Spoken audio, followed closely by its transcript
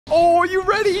Oh, are you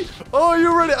ready? Oh,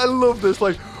 you ready? I love this.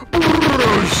 Like,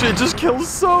 oh, shit, just kills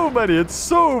so many. It's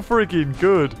so freaking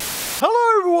good.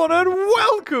 Hello, everyone, and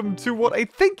welcome to what I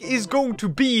think is going to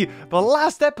be the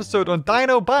last episode on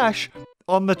Dino Bash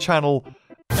on the channel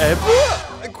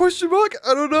ever? Question mark?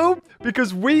 I don't know.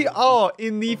 Because we are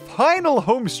in the final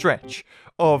home stretch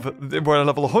of, we're at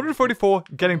level 144,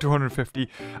 getting to 150.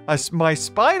 As my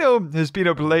Spino has been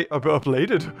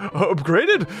upgraded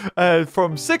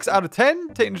from 6 out of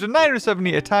 10, taking to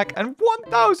 970 attack and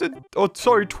 12,000.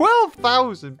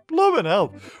 Blooming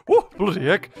hell. Whoa, bloody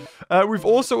heck. We've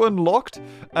also unlocked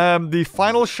the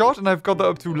final shot, and I've got that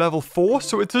up to level 4,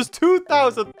 so it does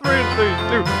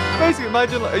 2,332. Basically,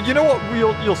 imagine, you know what?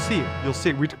 You'll see it. You'll see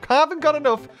it. We haven't got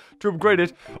enough to upgrade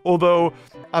it, although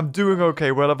I'm doing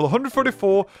okay. We're level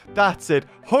 144. That's it.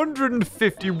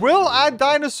 150. Will our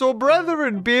dinosaur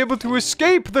brethren be able to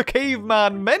escape the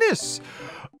caveman menace?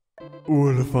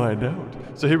 We'll find out.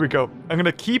 So here we go. I'm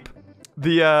gonna keep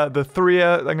the 3.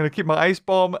 I'm gonna keep my ice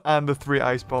bomb and the 3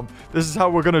 ice bomb. This is how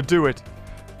we're gonna do it.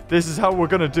 This is how we're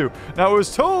gonna do. Now, I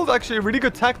was told, actually, a really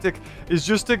good tactic is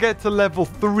just to get to level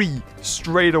 3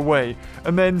 straight away,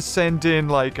 and then send in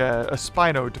like a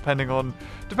Spino, depending on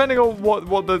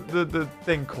what the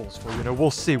thing calls for. You know,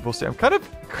 we'll see. I'm kind of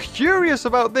curious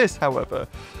about this, however,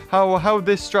 how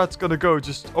this strat's gonna go.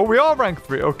 Oh, we are rank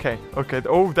 3. Okay.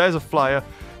 Oh, there's a flyer.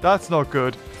 That's not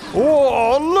good.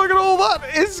 Oh, look at all that.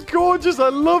 It's gorgeous. I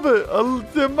love it.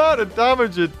 The amount of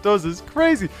damage it does is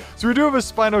crazy. So we do have a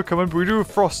Spino coming, but we do have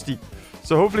Frosty.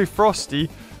 So hopefully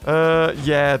Frosty,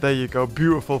 yeah, there you go.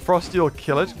 Beautiful. Frosty will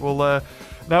kill it.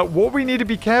 Now, what we need to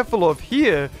be careful of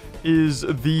here is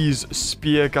these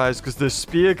spear guys, because the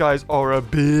spear guys are a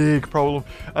big problem.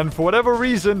 And for whatever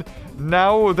reason,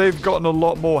 now they've gotten a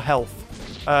lot more health.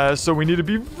 So we need to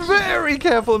be very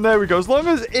careful. And there we go. As long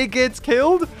as it gets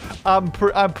killed, I'm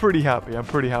pretty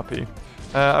happy.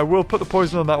 I will put the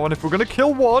poison on that one. If we're going to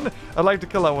kill one, I'd like to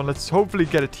kill that one. Let's hopefully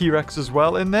get a T-Rex as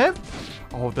well in there.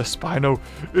 Oh, the Spino.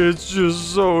 It's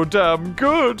just so damn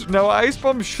good. Now, Ice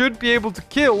Bomb should be able to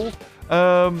kill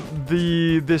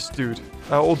this dude.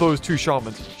 Or those 2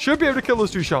 shamans. Should be able to kill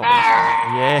those 2 shamans.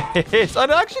 Yes.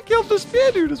 And I actually killed the spear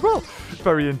dude as well.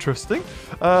 Very interesting.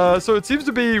 So it seems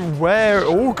to be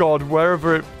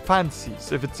wherever it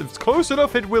fancies. If it's close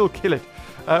enough, it will kill it.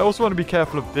 I also want to be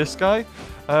careful of this guy.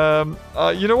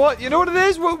 You know what? You know what it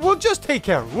is? We'll just take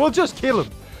care of him. We'll just kill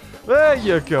him. There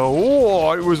you go.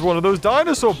 Oh, it was one of those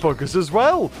dinosaur buggers as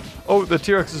well. Oh, the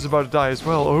T-Rex is about to die as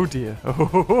well. Oh, dear.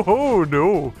 Oh,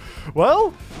 no.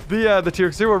 Well, the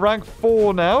T-Rex here, we're rank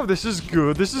 4 now. This is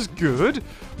good. This is good.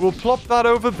 We'll plop that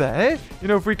over there. You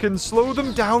know, if we can slow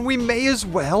them down, we may as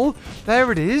well.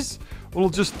 There it is. We'll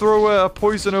just throw a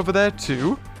poison over there,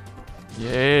 too.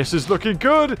 Yes, it's looking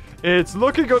good. It's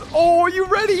looking good. Oh, are you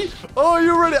ready? Oh,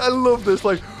 you're ready. I love this.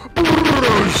 Like,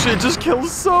 oh, shit, just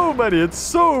kills so many. It's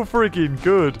so freaking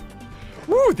good.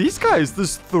 Ooh, these guys,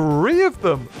 there's 3 of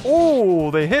them.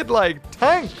 Oh, they hit like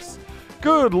tanks.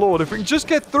 Good lord, if we can just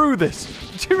get through this.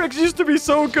 T-Rex used to be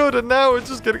so good, and now it's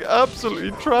just getting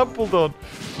absolutely trampled on.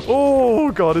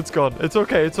 Oh, God, it's gone. It's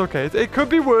okay, it's okay. It could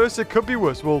be worse, it could be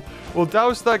worse. We'll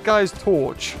douse that guy's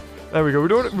torch. There we go.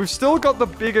 We've still got the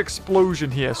big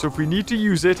explosion here, so if we need to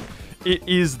use it, it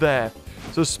is there.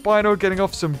 So Spino getting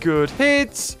off some good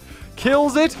hits.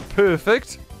 Kills it.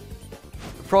 Perfect.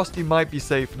 Frosty might be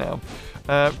safe now.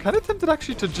 Kind of tempted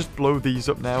actually to just blow these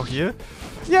up now here.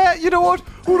 Yeah, you know what?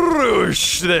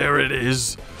 Whoosh, there it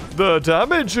is. The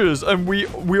damages. And we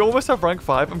almost have rank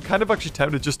 5. I'm kind of actually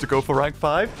tempted just to go for rank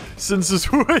 5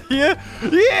 since we're here.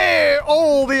 Yeah!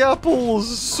 All the apples.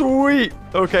 Sweet.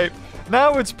 Okay.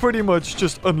 Now it's pretty much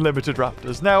just unlimited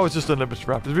raptors.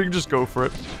 We can just go for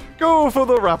it. Go for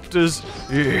the raptors.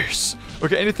 Yes.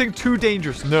 Okay, anything too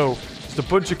dangerous? No. Just a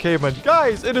bunch of cavemen.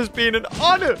 Guys, it has been an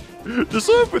honor to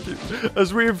serve with you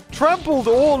as we've trampled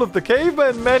all of the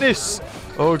cavemen menace.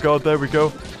 Oh, God, there we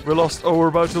go. We're lost. Oh, we're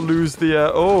about to lose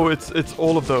the... oh, it's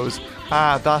all of those.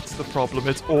 Ah, that's the problem.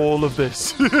 It's all of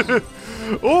this.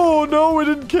 Oh, no, we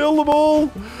didn't kill them all.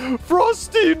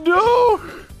 Frosty, no.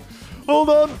 Hold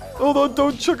on,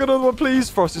 don't chuck another one, please.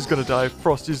 Frosty's gonna die.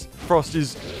 Frosty's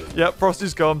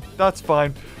gone. That's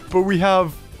fine. But we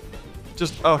have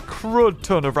just a crud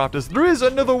ton of raptors. There is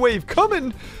another wave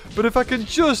coming, but if I can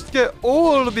just get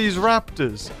all of these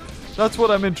raptors, that's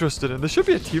what I'm interested in. There should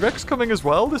be a T-Rex coming as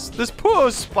well. This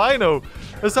poor Spino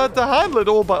has had to handle it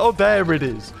all by... Oh, there it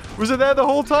is. Was it there the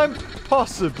whole time?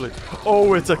 Possibly.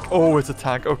 Oh, it's a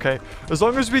tank. Okay. As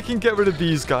long as we can get rid of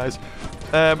these guys.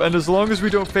 And as long as we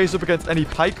don't face up against any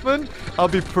pikemen, I'll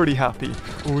be pretty happy.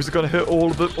 Oh, is it going to hit all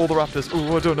the raptors?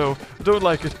 Oh, I don't know. I don't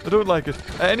like it. I don't like it.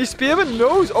 Any spearmen?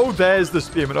 No. Oh, there's the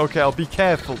spearmen. Okay, I'll be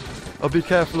careful. I'll be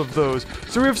careful of those.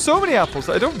 So we have so many apples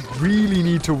that I don't really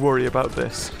need to worry about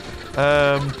this.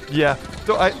 Yeah.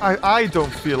 I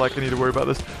don't feel like I need to worry about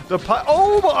this.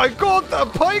 Oh my god, the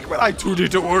pikemen! I do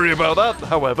need to worry about that,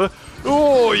 however.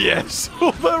 Oh, yes.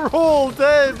 Oh, they're all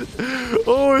dead.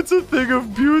 Oh, it's a thing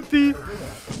of beauty.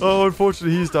 Oh,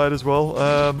 unfortunately, he's died as well.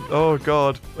 Oh,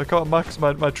 God. I can't max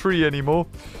my tree anymore.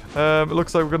 It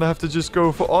looks like we're going to have to just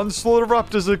go for onslaught of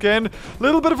raptors again.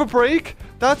 Little bit of a break.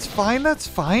 That's fine. That's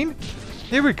fine.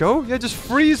 Here we go. Yeah, just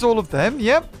freeze all of them.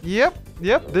 Yep.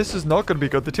 This is not going to be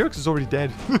good. The T-Rex is already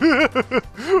dead.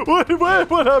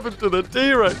 What happened to the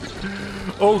T-Rex?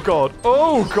 Oh, God.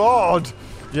 Oh, God.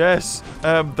 Yes,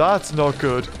 that's not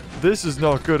good. This is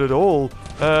not good at all.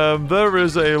 There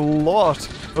is a lot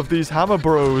of these hammer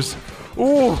bros.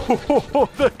 Oh,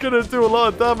 they're gonna do a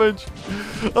lot of damage.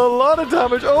 A lot of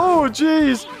damage. Oh,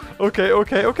 jeez.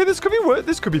 Okay. This could be worse.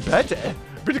 This could be better,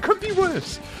 but it could be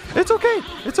worse. It's okay.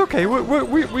 It's okay.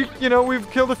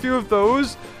 We've killed a few of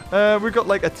those. We've got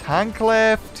like a tank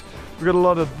left. We've got a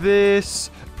lot of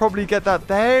this. Probably get that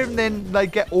there, and then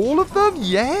like get all of them.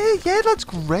 Yeah, that's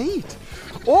great.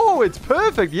 Oh, it's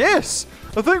perfect. Yes.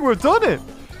 I think we've done it.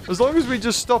 As long as we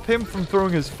just stop him from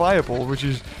throwing his fireball, which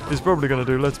he's probably going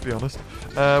to do, let's be honest.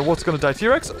 What's going to die?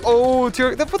 T-Rex? Oh,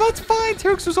 T-Rex. But that's fine.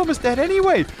 T-Rex was almost dead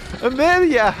anyway. And there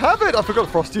you have it. I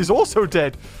forgot Frosty's also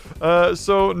dead.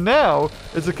 So now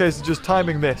it's a case of just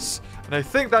timing this. And I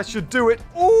think that should do it.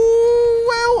 Oh,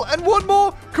 well, and one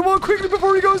more. Come on, quickly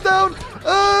before he goes down.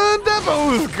 And they're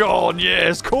both gone.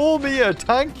 Yes, call me a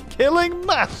tank-killing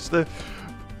master.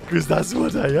 Because that's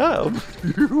what I am.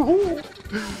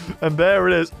 And there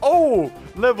it is. Oh,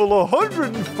 level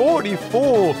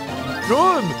 144.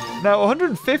 Done. Now,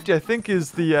 150, I think,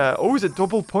 is the... oh, is it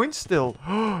double points still?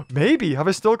 Maybe. Have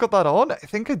I still got that on? I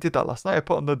think I did that last night. I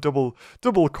put on the double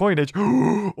coinage.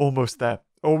 Almost there.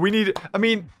 Oh, we need... I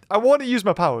mean, I want to use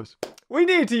my powers. We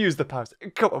need to use the powers.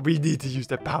 Come on, we need to use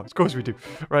the powers. Of course we do.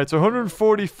 Right, so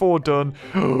 144 done.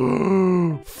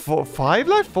 5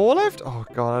 left? 4 left? Oh,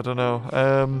 God, I don't know.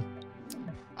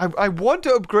 I want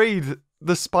to upgrade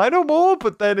the Spino more,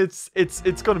 but then it's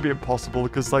going to be impossible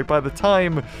because, like, by the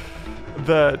time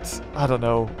that... I don't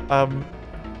know.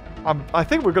 I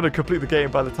think we're going to complete the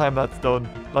game by the time that's done.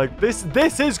 Like, this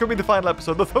is going to be the final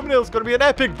episode. The thumbnail's going to be an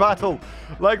epic battle.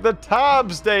 Like the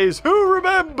Tabs days. Who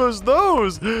remembers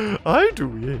those? I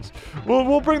do, yes.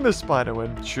 We'll bring the Spino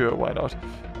in. Sure, why not?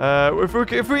 If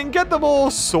we can get them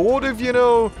all sort of,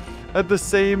 at the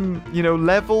same,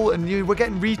 level, and we're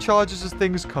getting recharges as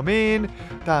things come in,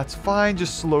 that's fine.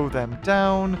 Just slow them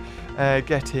down.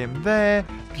 Get him there.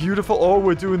 Beautiful. Oh,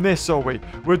 we're doing this, are we?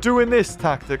 We're doing this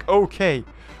tactic. Okay.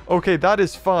 Okay, that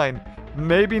is fine.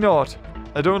 Maybe not.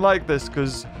 I don't like this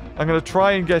because I'm going to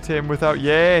try and get him without...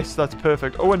 Yes, that's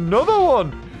perfect. Oh, another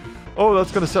one. Oh,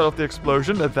 that's going to set off the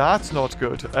explosion. That's not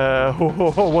good.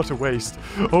 What a waste.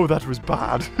 Oh, that was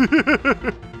bad.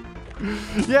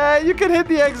 Yeah, you can hit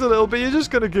the eggs a little bit. You're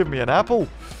just going to give me an apple.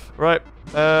 Right.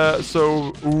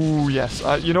 Ooh, yes.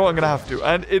 You know what? I'm going to have to.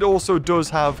 And it also does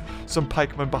have some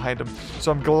pikemen behind him.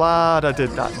 So I'm glad I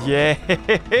did that.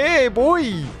 Yeah,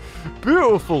 boy.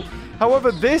 Beautiful.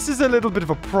 However, this is a little bit of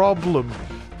a problem.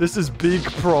 This is big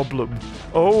problem.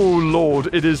 Oh, Lord.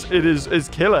 It's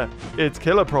killer. It's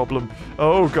killer problem.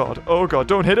 Oh, God. Oh, God.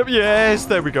 Don't hit him. Yes.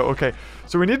 There we go. Okay.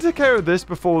 So we need to take care of this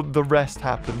before the rest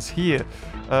happens here.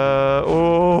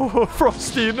 Oh,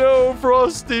 Frosty. No,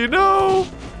 Frosty. No.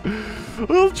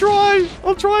 I'll try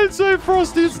and save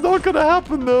Frosty. It's not going to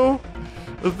happen, though.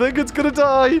 I think it's going to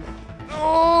die.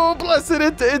 Oh, bless it.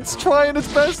 It's trying its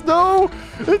best. No,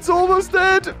 it's almost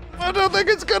dead. I don't think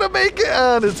it's going to make it.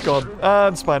 And it's gone.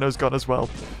 And Spino's gone as well.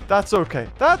 That's okay.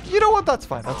 You know what? That's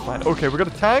fine. That's fine. Okay, we got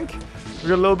a tank. We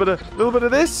got a little bit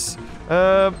of this.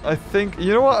 I think,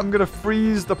 you know what? I'm going to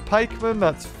freeze the pikeman.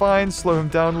 That's fine. Slow him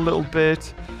down a little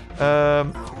bit. I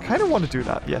kind of want to do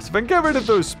that. Yes, if I can get rid of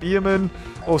those spearmen.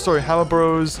 Oh, sorry, hammer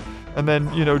bros. And then,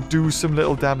 do some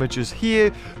little damages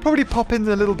here. Probably pop in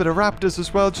a little bit of raptors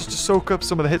as well, just to soak up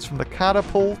some of the hits from the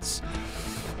catapults.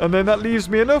 And then that leaves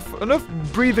me enough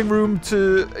breathing room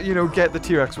to, get the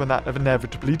T-Rex when that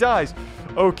inevitably dies.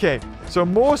 Okay, so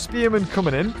more spearmen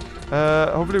coming in.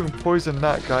 Hopefully we can poison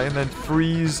that guy and then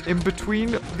freeze in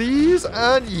between these.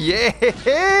 And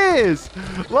yes!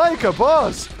 Like a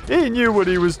boss. He knew what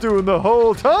he was doing the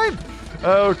whole time.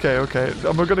 Okay.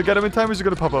 Am I going to get him in time or is he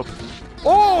going to pop up?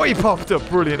 Oh, he popped up.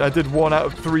 Brilliant. I did 1 out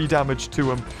of 3 damage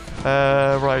to him.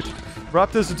 Right.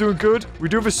 Raptors are doing good. We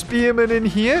do have a spearman in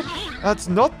here. That's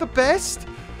not the best.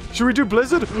 Should we do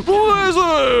Blizzard?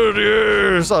 Blizzard!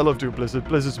 Yes! I love doing Blizzard.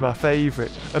 Blizzard's my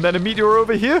favorite. And then a meteor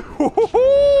over here.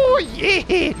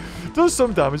 Yeah! Does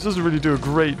some damage. Doesn't really do a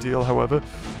great deal, however.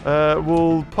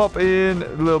 We'll pop in a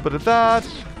little bit of that.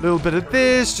 A little bit of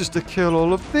this just to kill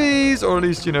all of these. Or at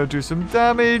least, you know, do some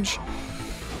damage.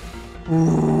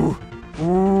 Ooh.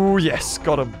 Ooh, yes.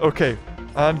 Got him. Okay.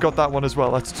 And got that one as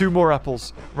well. That's 2 more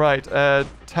apples. Right.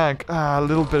 Tank. A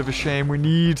little bit of a shame. We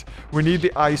need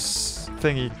the ice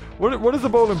thingy. What does the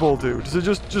bowling ball do? Does it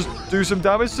just do some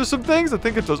damage to some things? I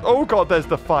think it does. Oh god, there's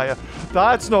the fire.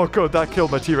 That's not good. That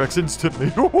killed my T-Rex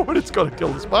instantly. Oh, and it's gonna kill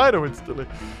the Spino instantly.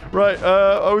 Right,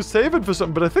 I was saving for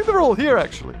something, but I think they're all here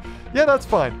actually. Yeah, that's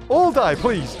fine. All die,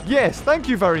 please. Yes, thank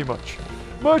you very much.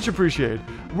 Much appreciated.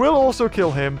 We'll also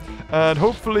kill him. And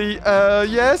hopefully,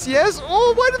 yes.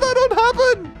 Oh, why did that not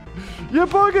happen? You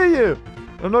bugger you.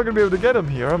 I'm not going to be able to get him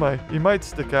here, am I? He might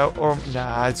stick out. Or,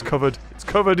 nah, it's covered. It's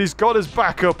covered. He's got his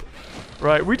backup.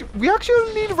 Right, we actually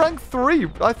only need rank 3.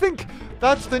 I think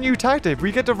that's the new tactic. If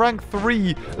we get to rank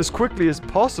 3 as quickly as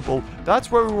possible,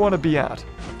 that's where we want to be at.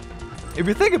 If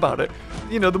you think about it,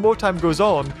 you know, the more time goes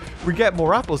on, we get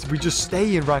more apples if we just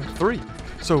stay in rank 3.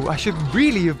 So I should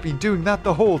really have been doing that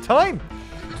the whole time.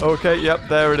 Okay, yep,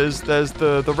 there it is. There's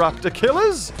the raptor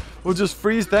killers. We'll just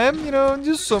freeze them, you know, and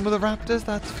just some of the raptors.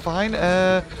 That's fine.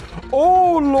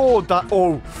 Oh, Lord.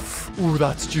 Ooh,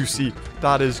 that's juicy.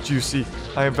 That is juicy.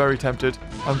 I am very tempted.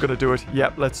 I'm going to do it.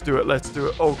 Yep, let's do it. Let's do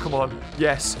it. Oh, come on.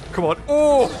 Yes. Come on.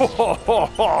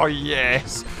 Oh,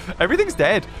 yes. Everything's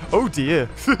dead. Oh, dear.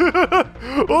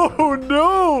 Oh,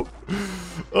 no.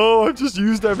 Oh, I've just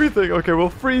used everything. Okay, we'll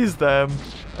freeze them.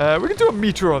 We can do a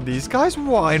meter on these guys.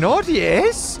 Why not?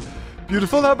 Yes.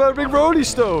 Beautiful. How about a big rolling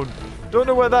stone? Don't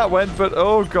know where that went, but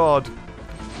oh god.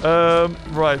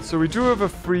 Right, so we do have a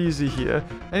freezy here.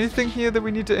 Anything here that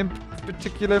we need to in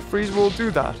particular freeze? We'll do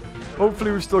that.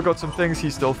 Hopefully we've still got some things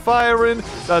he's still firing.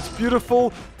 That's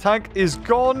beautiful. Tank is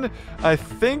gone. I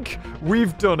think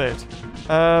we've done it.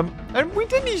 And we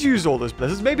didn't use all those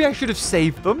blizzards. Maybe I should have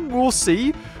saved them. We'll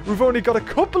see. We've only got a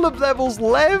couple of levels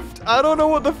left. I don't know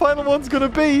what the final one's going to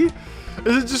be.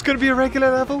 Is it just going to be a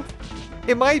regular level?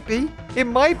 It might be. It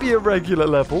might be a regular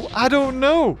level. I don't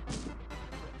know.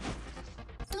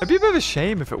 It'd be a bit of a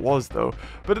shame if it was, though.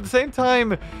 But at the same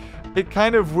time, it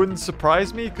kind of wouldn't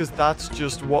surprise me because that's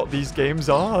just what these games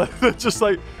are. They're just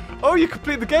like, oh, you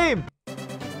complete the game.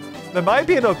 There might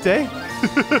be an update.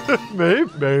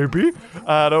 Maybe.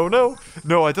 I don't know.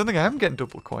 No, I don't think I am getting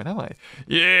double coin, am I?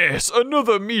 Yes,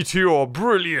 another meteor.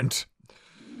 Brilliant.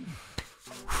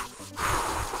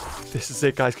 This is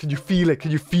it, guys. Can you feel it?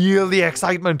 Can you feel the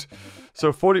excitement?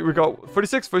 So 40, we got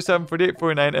 46, 47, 48,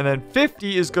 49, and then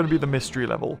 50 is going to be the mystery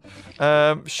level.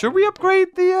 Should we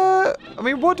upgrade the, I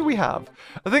mean, what do we have?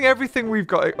 I think everything we've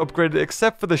got upgraded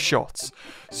except for the shots.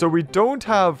 So we don't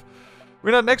have,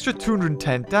 we got an extra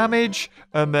 210 damage,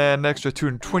 and then an extra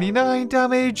 229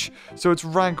 damage. So it's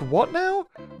rank what now?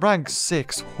 Rank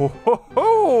 6. Ho, ho,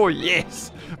 ho,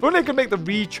 yes. If only I could make the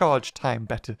recharge time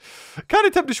better. Kind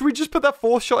of tempted. Should we just put that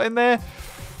 4th shot in there?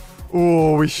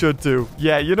 Oh, we should do.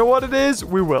 Yeah, you know what it is?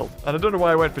 We will. And I don't know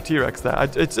why I went for T-Rex there.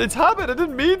 It's habit. I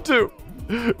didn't mean to.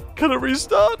 Can I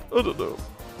restart? I don't know.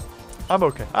 I'm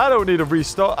okay. I don't need a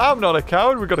restart. I'm not a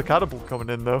coward. We've got a catapult coming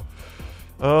in, though.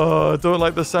 Oh, I don't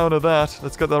like the sound of that.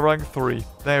 Let's get the rank 3.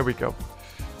 There we go.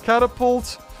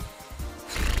 Catapult.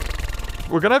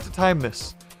 We're going to have to time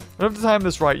this. We're going to have to time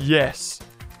this right. Yes.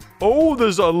 Oh,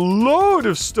 there's a load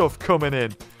of stuff coming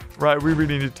in. Right, we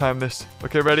really need to time this.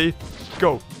 Okay, ready?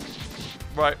 Go.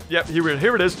 Right, yep, here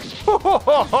it is.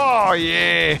 Oh,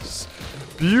 yes.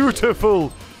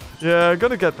 Beautiful. Yeah, I'm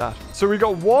going to get that. So we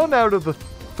got 1 out of the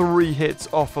 3 hits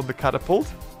off on the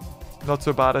catapult. Not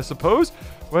so bad, I suppose.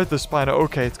 Where's the Spino?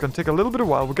 Okay, it's going to take a little bit of a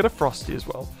while. We'll get a Frosty as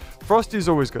well. Frosty is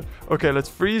always good. Okay, let's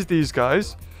freeze these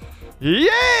guys.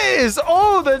 Yes!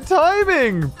 Oh, the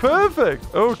timing!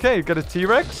 Perfect. Okay, get a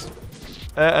T-Rex.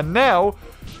 And now,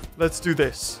 let's do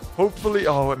this. Hopefully...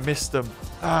 Oh, it missed him.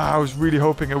 I was really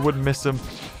hoping it wouldn't miss him.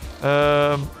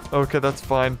 Okay, that's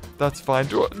fine. That's fine.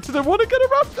 Do I want to get a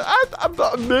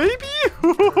raptor? Maybe?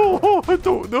 I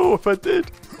don't know if I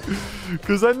did.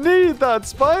 Because I need that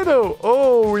Spino.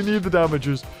 Oh, we need the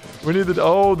damages. We need the...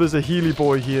 Oh, there's a Healy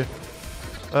boy here.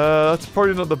 That's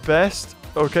probably not the best.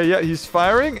 Okay, yeah, he's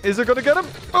firing. Is it going to get him?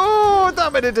 Oh,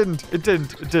 damn it, it didn't. It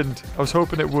didn't. I was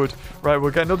hoping it would. Right, we'll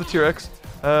get another T-Rex.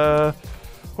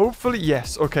 Hopefully,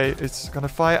 yes. Okay, it's going to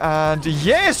fire. And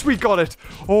yes, we got it.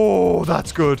 Oh,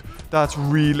 that's good. That's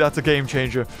a game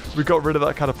changer. We got rid of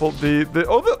that catapult.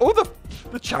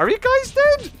 The chariot guy's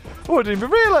dead? Oh, I didn't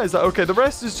even realize that. Okay, the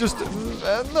rest is just...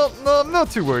 I'm not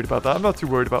too worried about that. I'm not too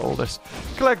worried about all this.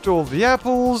 Collect all the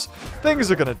apples. Things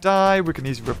are going to die. We can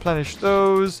easily replenish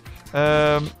those.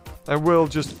 And we'll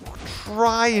just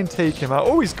try and take him out.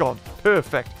 Oh, he's gone.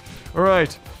 Perfect. All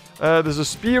right. There's a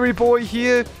speary boy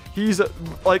here. He's,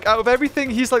 like, out of everything,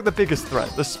 he's, like, the biggest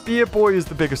threat. The spear boy is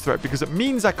the biggest threat because it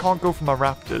means I can't go for my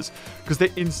raptors because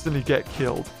they instantly get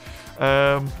killed.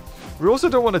 We also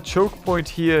don't want a choke point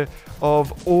here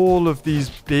of all of these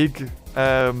big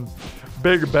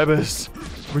babies.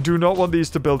 We do not want these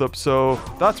to build up, so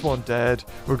that's one dead.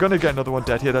 We're going to get another one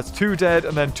dead here. That's 2 dead,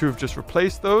 and then 2 have just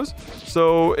replaced those.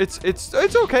 So it's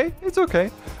okay. It's okay.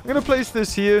 I'm going to place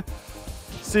this here.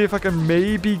 See if I can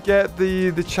maybe get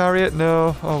the chariot.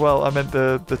 No. Oh, well, I meant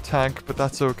the tank, but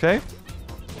that's okay.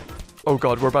 Oh,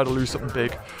 God, we're about to lose something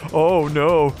big. Oh,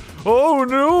 no. Oh,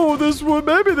 no.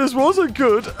 Maybe this wasn't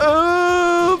good.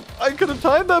 I could have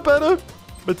timed that better.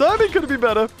 My timing could have been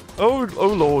better. Oh,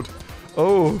 Lord.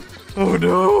 Oh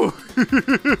no.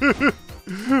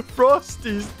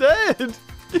 Frosty's dead.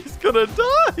 He's gonna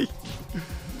die.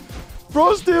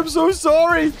 Frosty, I'm so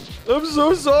sorry. I'm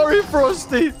so sorry,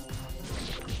 Frosty.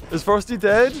 Is Frosty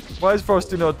dead? Why is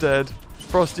Frosty not dead?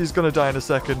 Frosty's gonna die in a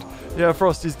second. Yeah,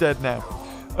 Frosty's dead now.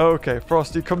 Okay,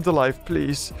 Frosty, come to life,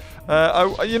 please.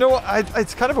 You know what?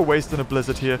 It's kind of a waste in a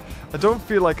blizzard here. I don't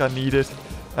feel like I need it.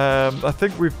 I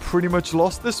think we've pretty much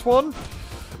lost this one.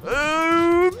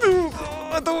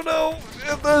 I don't know.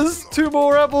 There's 2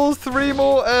 more apples, 3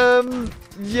 more.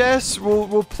 Yes,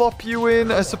 we'll plop you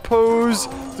in, I suppose.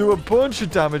 Do a bunch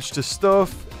of damage to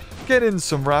stuff. Get in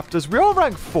some raptors. We are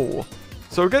rank 4,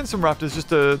 so we're getting some raptors just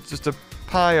to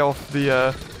pie off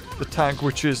the tank,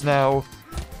 which is now.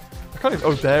 I can't even.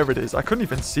 Oh, there it is. I couldn't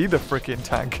even see the freaking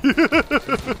tank.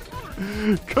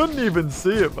 Couldn't even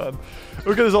see it, man.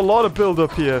 Okay, there's a lot of build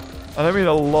up here, and I mean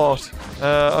a lot.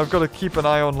 I've got to keep an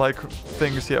eye on, like,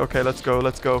 things here. Okay, let's go.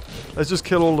 Let's just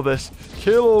kill all of this.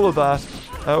 Kill all of that.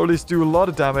 Or at least do a lot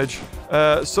of damage.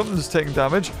 Something's taking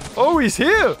damage. Oh, he's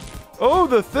here. Oh,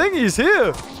 the thing, he's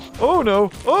here. Oh,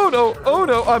 no. Oh, no. Oh,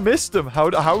 no. I missed him.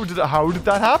 How did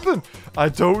that happen? I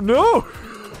don't know.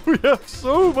 We have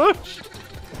so much.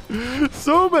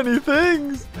 So many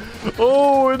things.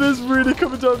 Oh, it is really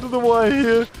coming down to the wire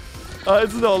here.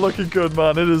 It's not looking good,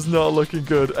 man. It is not looking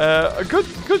good. A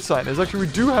good sign is actually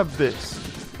we do have this.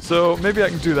 So maybe I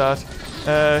can do that.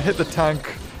 Hit the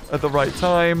tank at the right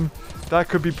time. That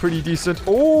could be pretty decent.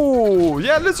 Oh,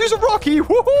 yeah, let's use a Rocky.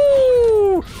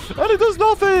 Woohoo! And it does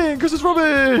nothing because it's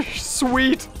rubbish.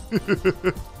 Sweet.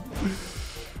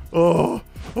 Oh,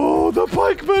 the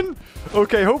pikeman.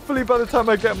 Okay, hopefully by the time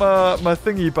I get my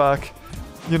thingy back,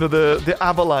 you know, the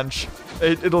avalanche,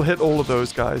 it'll hit all of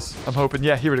those guys. I'm hoping.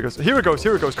 Yeah, here it goes. Here it goes.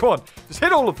 Here it goes. Come on. Just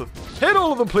hit all of them. Hit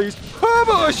all of them, please.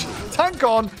 Herbush! Tank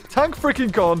gone. Tank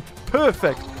freaking gone.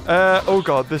 Perfect. Oh,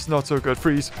 God. This is not so good.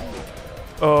 Freeze.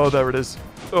 Oh, there it is.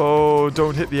 Oh,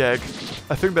 don't hit the egg.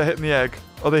 I think they're hitting the egg.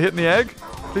 Are they hitting the egg?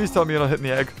 Please tell me you're not hitting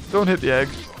the egg. Don't hit the egg.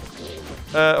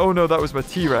 Oh, no. That was my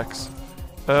T-Rex.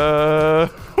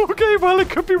 Okay, well, it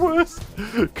could be worse.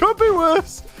 Could be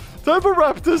worse. Time for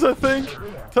raptors, I think.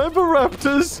 Time for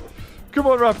raptors. Come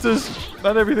on, raptors.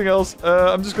 And everything else.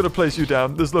 I'm just going to place you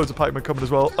down. There's loads of pikemen coming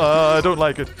as well. I don't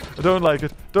like it. I don't like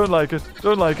it. Don't like it.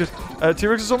 Don't like it.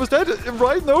 T-Rex is almost dead.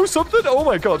 Right? No, something? Oh,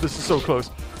 my God. This is so close.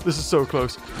 This is so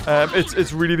close.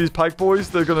 It's really these pike boys.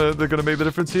 They're gonna make the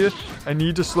difference here. I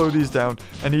need to slow these down.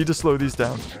 I need to slow these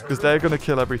down because they're gonna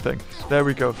kill everything. There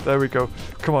we go. There we go.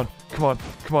 Come on. Come on.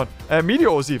 Come on.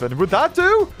 Meteors even. Would that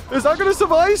do? Is that gonna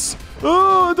suffice?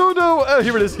 Oh, I don't know.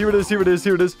 Here it is. Here it is. Here it is.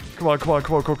 Here it is. Come on. Come on.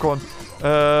 Come on. Come on. Come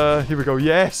on. Here we go.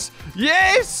 Yes.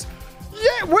 Yes.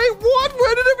 Yeah, wait, what?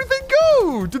 Where did everything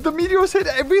go? Did the meteors hit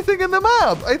everything in the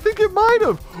map? I think it might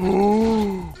have.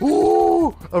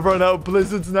 Oh, I've run out of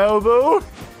blizzards now, though.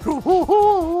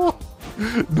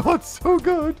 Not so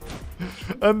good.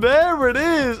 And there it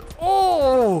is.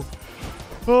 Oh,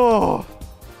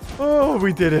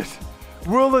 we did it.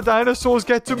 Will the dinosaurs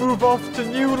get to move off to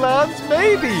new lands?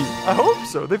 Maybe. I hope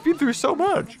so. They've been through so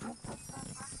much.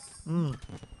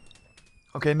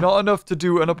 Okay, not enough to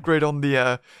do an upgrade on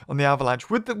the avalanche.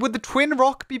 Would the twin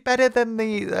rock be better than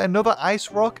the another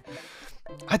ice rock?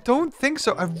 I don't think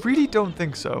so. I really don't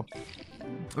think so.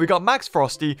 We got Max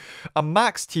Frosty, a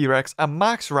Max T-Rex, a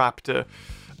Max Raptor.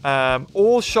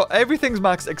 All shot. Everything's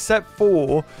max except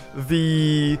for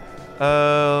the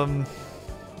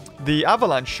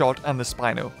avalanche shot and the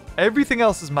Spino. Everything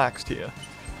else is maxed here.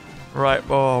 Right.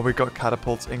 Oh, we got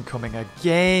catapults incoming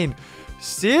again.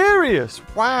 Serious?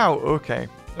 Wow. Okay.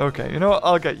 Okay. You know what?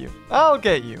 I'll get you. I'll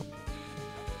get you.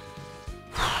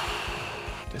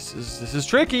 This is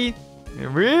tricky.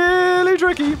 Really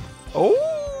tricky.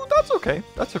 Oh, that's okay.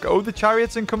 That's okay. Oh, the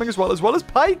chariot's incoming as well as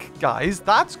Pike, guys.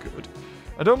 That's good.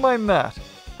 I don't mind that.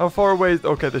 How far away is...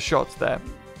 Okay, the shot's there.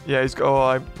 Yeah, he's... Oh,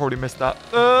 I probably missed that.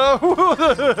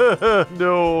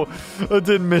 No, I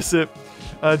did miss it.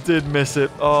 I did miss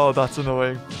it. Oh, that's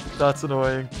annoying. That's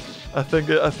annoying. I think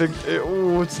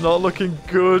oh, it's not looking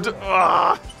good.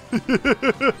 Ah!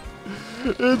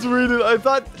 It's really... If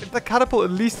the catapult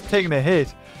at least taken a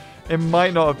hit, it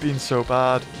might not have been so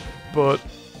bad. But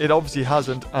it obviously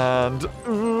hasn't. And...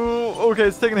 okay,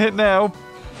 it's taking a hit now.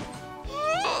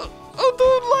 I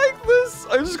don't like this.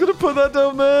 I'm just going to put that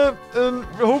down there and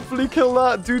hopefully kill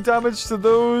that. Do damage to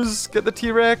those. Get the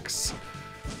T-Rex.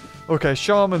 Okay,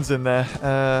 Shaman's in there.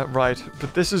 Right,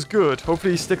 but this is good.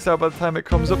 Hopefully he sticks out by the time it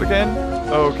comes up again.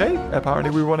 Okay,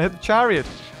 apparently we want to hit the chariot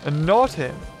and not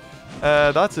him.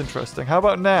 That's interesting. How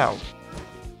about now?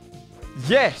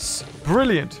 Yes!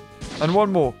 Brilliant. And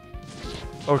one more.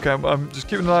 Okay, I'm just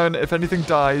keeping an eye on if anything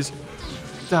dies.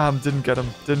 Damn, didn't get him.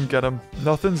 Didn't get him.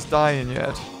 Nothing's dying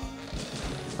yet.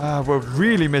 We're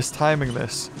really mistiming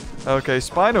this. Okay,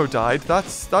 Spino died.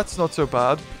 That's not so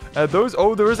bad.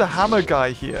 Oh, there is a hammer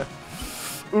guy here.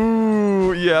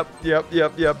 Ooh, yep.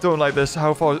 Don't like this.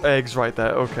 How far? Eggs right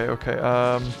there. Okay.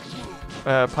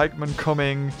 Pikeman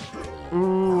coming.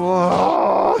 Ooh.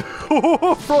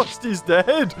 Oh, Frosty's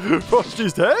dead.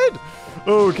 Frosty's dead.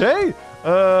 Okay.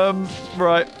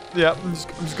 Right. Yeah, I'm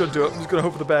just gonna do it. I'm just gonna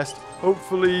hope for the best.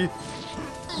 Hopefully.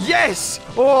 Yes!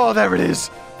 Oh, there it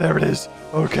is. There it is.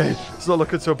 Okay, it's not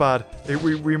looking so bad.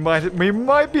 We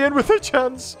might be in with a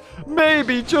chance.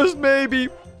 Maybe, just maybe.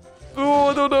 Oh,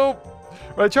 I don't know.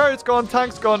 Right, chariot's gone,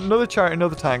 tank's gone, another chariot,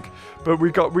 another tank. But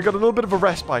we got a little bit of a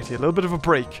respite here, a little bit of a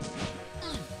break.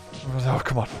 Oh,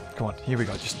 come on. Here we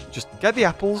go. Just get the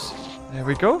apples. There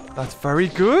we go. That's very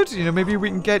good. You know, maybe we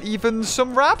can get even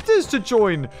some raptors to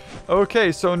join.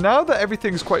 Okay, so now that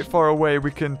everything's quite far away,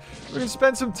 we can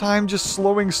spend some time just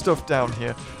slowing stuff down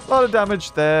here. A lot of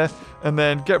damage there, and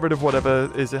then get rid of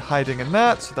whatever is hiding in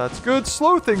that. So that's good.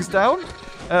 Slow things down.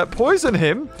 Poison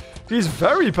him. He's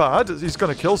very bad. He's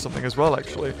going to kill something as well,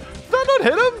 actually. Did that not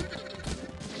hit him?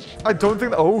 I don't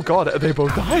think that... Oh, God. They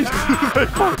both died.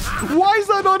 Why is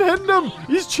that not hitting him?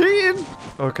 He's cheating.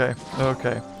 Okay.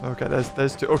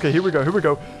 There's two. Okay, here we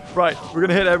go. Right, we're going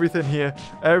to hit everything here.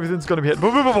 Everything's going to be hit.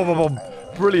 Boom, boom, boom, boom, boom, boom.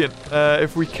 Brilliant.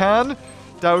 If we can,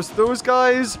 douse those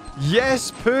guys. Yes,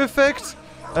 perfect.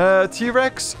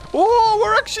 T-Rex. Oh,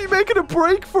 we're actually making a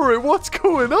break for it. What's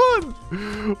going on?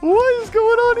 What is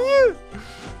going on here?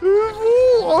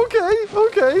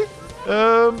 Okay.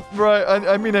 Right,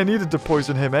 I mean, I needed to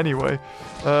poison him anyway.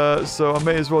 So I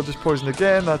may as well just poison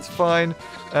again. That's fine.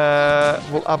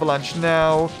 We'll avalanche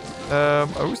now.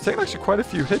 I was taking actually quite a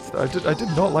few hits there. I did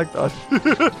not like that.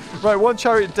 Right, one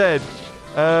chariot dead.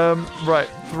 Right,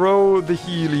 throw the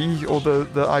Healy or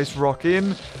the ice rock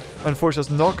in. Unfortunately,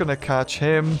 that's not going to catch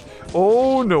him.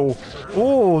 Oh, no.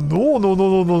 Oh,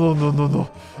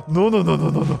 no.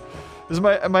 Is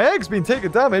my egg's been taking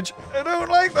damage. I don't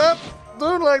like that.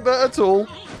 Don't like that at all.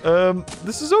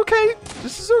 This is okay.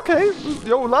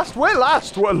 Yo, last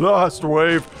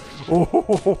wave.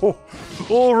 Oh,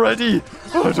 already.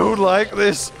 I don't like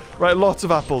this. Right, lots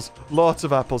of apples.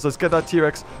 Let's get that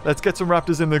T-Rex. Let's get some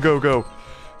raptors in the go-go.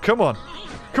 Come on,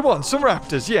 some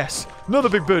raptors. Yes. Another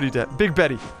big birdie dead. Big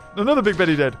Betty. Another Big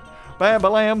Betty dead. Bam,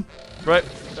 balam. Right.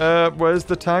 Where's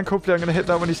the tank? Hopefully I'm going to hit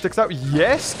that when he sticks out.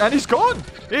 Yes, and he's gone.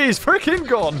 He's freaking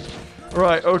gone.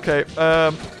 Right, okay.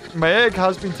 My egg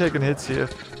has been taking hits here.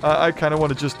 I kind of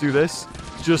want to just do this.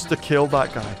 Just to kill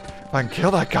that guy. If I can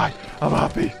kill that guy, I'm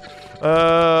happy.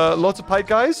 Lots of pike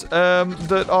guys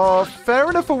that are fair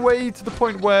enough away to the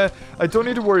point where I don't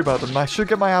need to worry about them. I should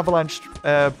get my avalanche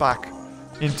back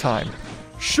in time.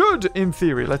 Should, in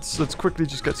theory. Let's quickly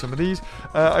just get some of these.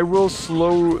 I will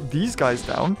slow these guys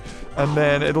down, and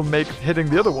then it'll make hitting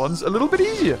the other ones a little bit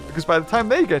easier, because by the time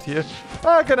they get here,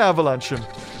 I can avalanche them.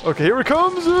 Okay, here it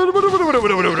comes.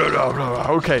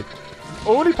 Okay.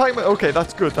 Only pikemen. Okay,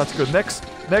 that's good.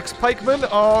 Next pikemen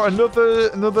are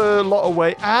another lot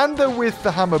away, and they're with the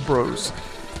hammer bros.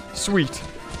 Sweet.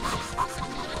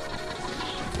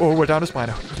 Oh, we're down to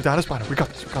Spino. We got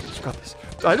this.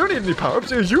 I don't need any power-ups.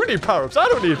 You need power-ups. I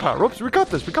don't need power-ups. We got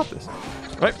this.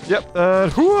 Right, yep.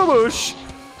 Whoosh.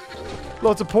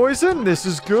 Lots of poison. This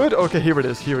is good. Okay, here it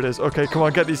is. Okay, come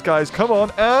on, get these guys. Come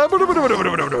on.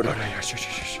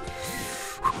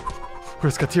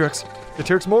 Let's get T-Rex.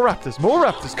 More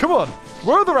raptors. Come on.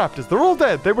 Where are the raptors? They're all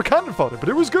dead. They were cannon fodder, but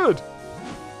it was good.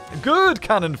 Good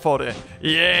cannon fodder.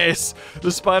 Yes. The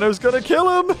Spino's gonna kill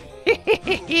him.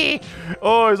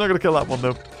 Oh, he's not gonna kill that one,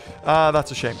 though. That's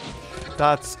a shame.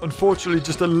 that's unfortunately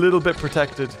just a little bit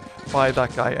protected by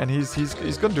that guy, and he's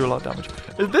gonna do a lot of damage.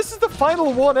 This is the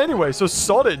final one anyway, so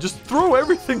sod it. Just throw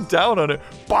everything down on it.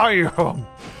 Bam!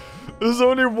 There's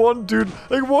only one dude.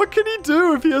 Like, what can he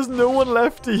do if he has no one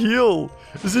left to heal?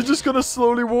 Is he just gonna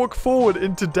slowly walk forward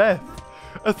into death?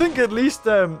 I think at least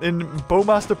in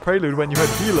Bowmaster Prelude, when you had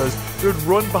healers, they would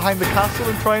run behind the castle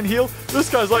and try and heal. This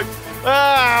guy's like,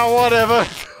 whatever.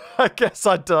 I guess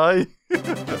I die.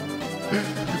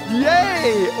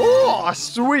 Yay! Oh,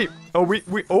 sweet. Oh,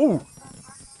 oh.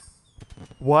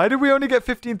 Why did we only get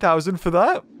 15,000 for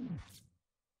that?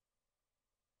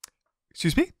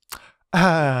 Excuse me?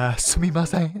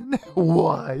 Sumimasen.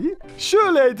 Why?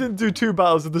 Surely I didn't do 2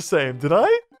 battles of the same, did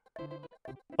I?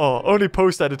 Oh, only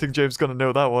post-editing James gonna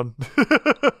know that one.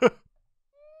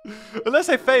 Unless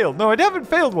I failed. No, I haven't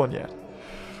failed one yet.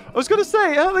 I was gonna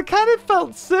say, the cannon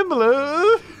felt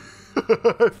similar.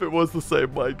 If it was the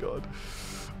same, my god.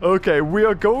 Okay, we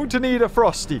are going to need a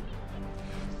Frosty.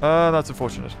 That's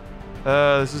unfortunate.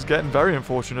 This is getting very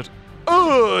unfortunate.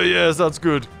 Oh, yes, that's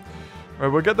good. All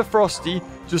right, we'll get the Frosty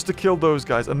just to kill those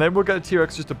guys. And then we'll get a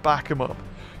T-Rex just to back him up.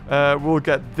 We'll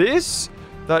get this.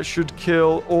 That should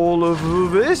kill all of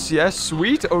this. Yes,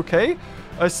 sweet. Okay.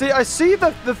 I see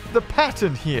the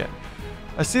pattern here.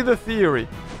 I see the theory.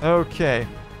 Okay.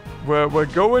 We're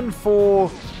going for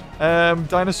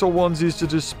dinosaur onesies to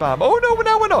just spam. Oh, no,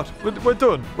 now we're not. We're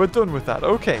done. We're done with that.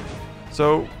 Okay.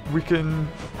 So we can...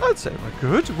 I'd say we're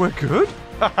good. We're good.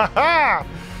 Ha ha ha!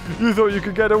 You thought you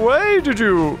could get away, did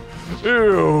you?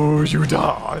 Oh, you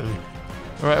die.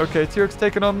 All right, okay. T-Rex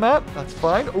taking on that. That's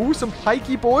fine. Oh, some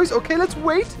pikey boys. Okay, let's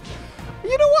wait.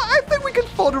 You know what? I think we can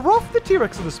fodder off the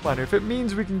T-Rex and the Spino if it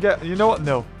means we can get... You know what?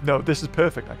 No. This is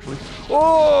perfect, actually.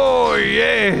 Oh,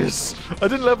 yes. I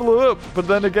didn't level it up, but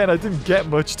then again, I didn't get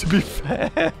much, to be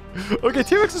fair. Okay,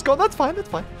 T-Rex is gone. That's fine. That's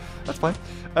fine. That's fine.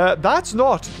 That's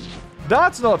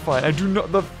not fine. I do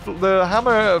not... The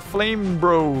hammer flame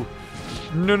bro.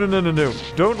 No.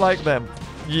 Don't like them.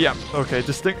 Yeah. Okay.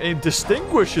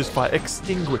 Distinguish is fine.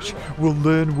 Extinguish. We'll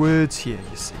learn words here,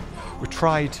 you see. We'll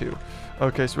try to.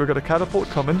 Okay, so we've got a catapult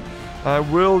coming.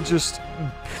 We'll just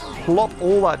plop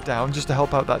all that down just to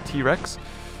help out that T-Rex.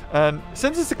 And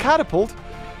since it's a catapult,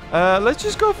 let's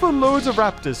just go for loads of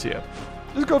raptors here.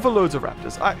 Let's go for loads of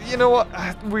raptors. You know what?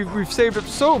 We've saved up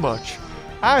so much.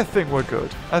 I think we're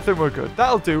good.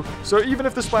 That'll do. So even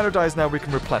if the Spino dies now, we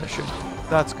can replenish him.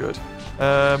 That's good.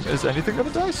 Is anything going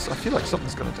to die? I feel like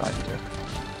something's going to die here.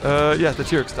 Yeah, the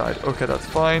T-Rex died. Okay, that's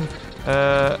fine.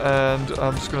 And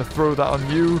I'm just going to throw that on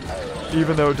you.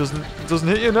 Even though it doesn't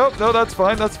hit you. No, that's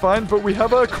fine. But we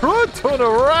have a crud ton of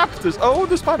raptors. Oh,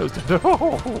 the Spino's dead.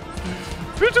 No.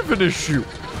 Bit of an issue.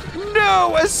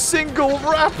 No, a single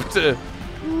raptor.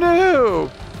 No.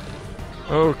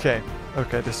 Okay,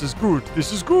 this is good.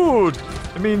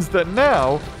 It means that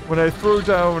now, when I throw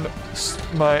down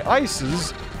my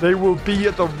ices, they will be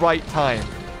at the right time.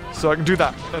 So I can do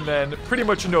that, and then pretty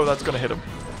much know that's going to hit him.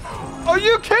 Are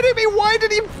you kidding me? Why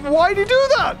did he do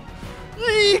that?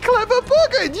 Yee, clever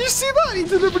bugger! You see that? He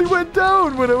deliberately went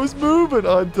down when I was moving.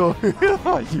 I don't.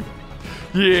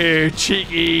 Yeah,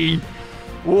 cheeky.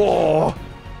 Whoa.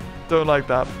 Don't like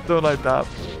that. Go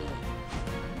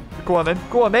on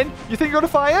then. You think you're gonna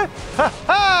fire? Ha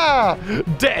ha!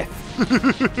 Death.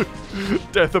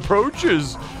 Death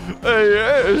approaches.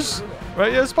 Yes.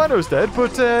 Right, yeah, Spino's dead,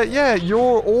 but yeah,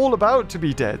 you're all about to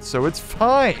be dead, so it's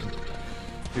fine.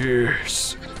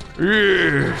 Yes.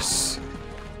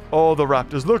 Oh, the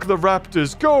raptors. Look at the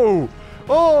raptors. Go.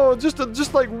 Oh, just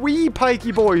like wee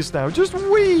pikey boys now. Just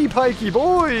wee pikey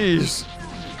boys.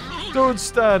 Don't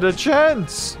stand a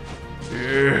chance.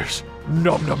 Yes.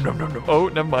 Nom. Oh,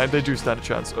 never mind. They do stand a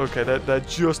chance. Okay, they're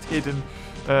just hidden.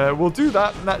 We'll do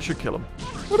that, and that should kill them.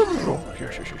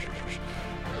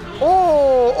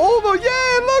 Oh,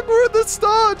 yeah, look, we're at the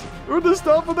start. We're at the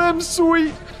start for them,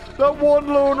 sweet. That one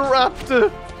lone raptor.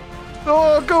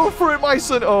 Oh, go for it, my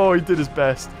son. Oh, he did his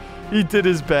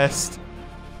best.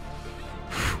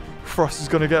 Frost is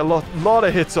going to get a lot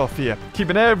of hits off here.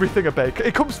 Keeping everything at bay.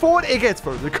 It comes forward, it gets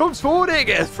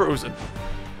frozen.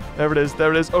 There it is.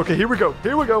 Okay, here we go.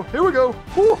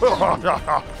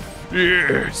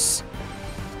 Yes.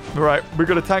 All right, we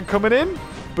got a tank coming in,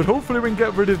 but hopefully we can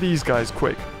get rid of these guys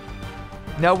quick.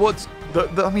 Now,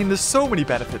 I mean, there's so many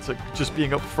benefits of just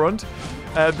being up front.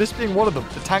 This being one of them.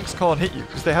 The tanks can't hit you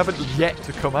because they haven't yet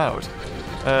to come out.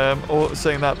 Or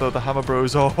saying that, though, the Hammer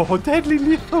Bros are deadly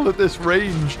lethal at this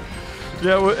range.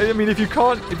 Yeah, well, I mean, if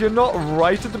you're not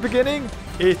right at the beginning,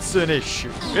 it's an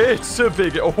issue. It's a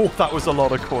big... Oh, that was a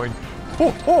lot of coin.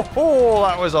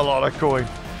 That was a lot of coin.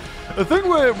 I think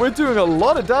we're doing a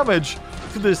lot of damage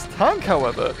to this tank,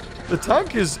 however. The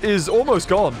tank is almost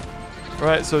gone.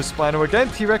 Right, so Spino again.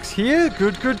 T-Rex here.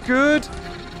 Good, good, good.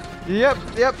 Yep.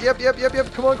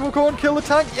 Come on. Kill the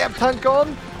tank. Yep, tank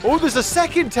gone. Oh, there's a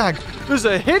second tank. There's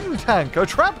a hidden tank. A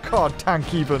trap card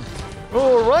tank even.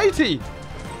 Alrighty.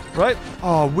 Right.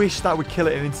 Oh, I wish that would kill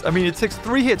it. I mean, it takes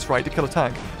 3 hits, right, to kill a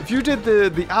tank. If you did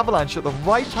the avalanche at the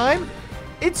right time,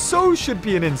 it so should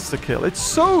be an insta-kill. It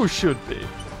so should be.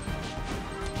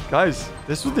 Guys,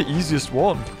 this was the easiest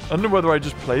one. I don't know whether I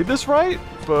just played this right,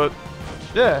 but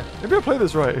yeah, maybe I played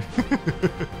this right.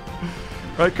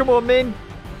 Right, come on, Min.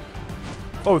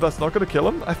 Oh, that's not going to kill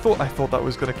him? I thought that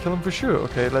was going to kill him for sure.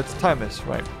 Okay, let's time this.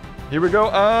 Right. Here we go.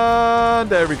 And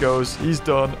there he goes. He's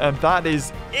done. And that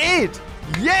is it.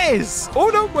 Yes. Oh,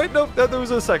 no. Wait, no. There was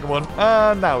a second one.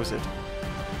 And now is it.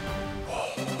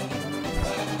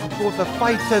 For the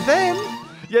fighter then.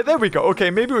 Yeah, there we go.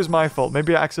 Okay, maybe it was my fault.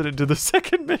 Maybe I accidentally did the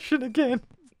second mission again.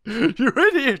 You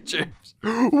idiot, James.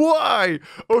 Why?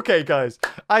 Okay, guys.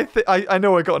 I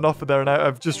know I got an offer there and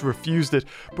I've just refused it.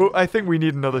 But I think we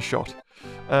need another shot.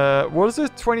 What is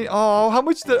it? 20. Oh, how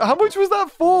much was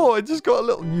that for? It just got a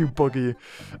little new buggy.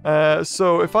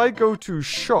 So if I go to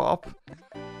shop,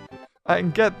 I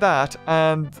can get that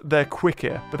and they're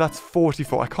quicker, but that's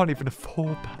 44. I can't even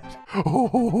afford that.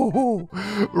 Oh,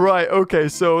 right. Okay.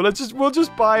 So we'll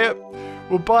just buy it.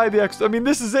 We'll buy the extra. I mean,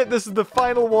 this is it. This is the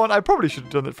final one. I probably should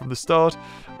have done it from the start.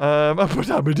 But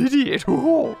I'm an idiot.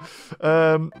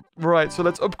 Right. So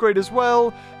let's upgrade as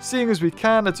well. Seeing as we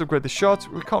can, let's upgrade the shots.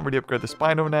 We can't really upgrade the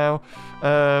Spino now.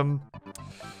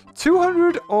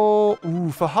 200 or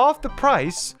for half the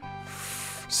price.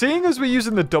 Seeing as we're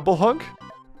using the double hunk.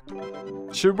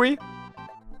 Should we?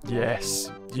 Yes.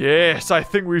 Yes, I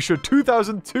think we should.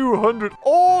 2,200.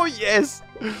 Oh, yes.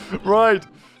 Right.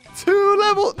 2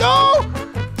 level. No!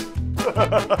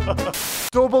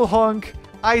 Double hunk,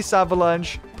 ice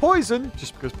avalanche, poison,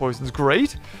 just because poison's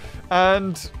great,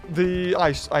 and the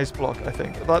ice block, I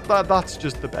think. That's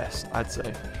just the best, I'd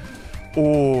say.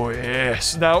 Oh,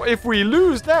 yes. Now, if we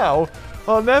lose now,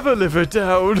 I'll never live it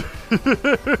down.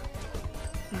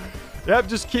 Yep,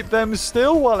 just keep them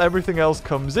still while everything else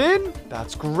comes in.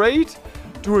 That's great.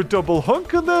 Do a double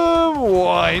hunk of them.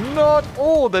 Why not?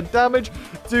 Oh, the damage.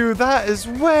 Do that as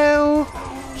well.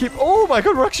 Keep... Oh my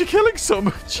god, we're actually killing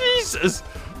some. Jesus.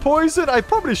 Poison. I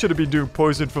probably should have been doing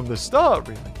poison from the start,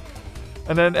 really.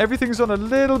 And then everything's on a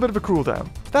little bit of a cooldown.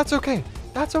 That's okay.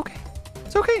 That's okay.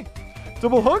 It's okay.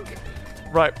 Double hunk.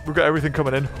 Right, we've got everything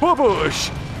coming in. Whoosh.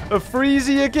 A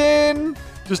freezy again.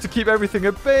 Just to keep everything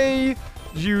at bay.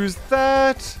 Use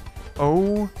that.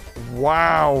 Oh,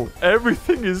 wow.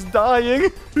 Everything is dying.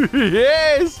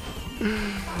 Yes.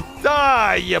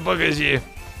 Die, you buggers, you.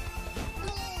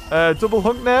 Double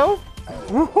hunk now.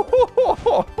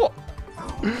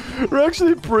 We're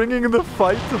actually bringing the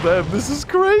fight to them. This is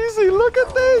crazy. Look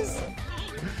at this.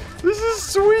 This is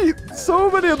sweet. So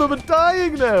many of them are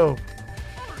dying now.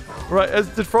 Right,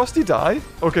 did Frosty die?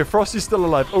 Okay, Frosty's still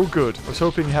alive. Oh, good. I was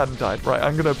hoping he hadn't died. Right,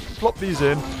 I'm going to plop these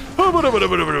in.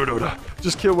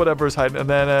 Just kill whatever is hiding. And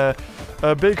then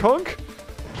a big hunk.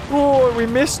 Oh, we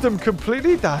missed him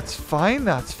completely. That's fine.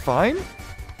 That's fine.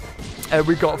 And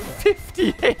we got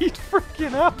 58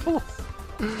 freaking apples.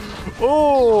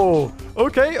 Oh,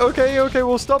 okay.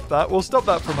 We'll stop that. We'll stop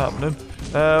that from happening.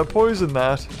 Poison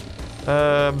that.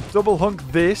 Double hunk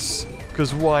this,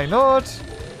 because why not?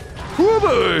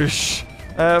 Whoosh!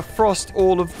 Frost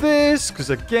all of this, because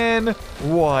again,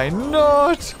 why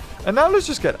not? And now let's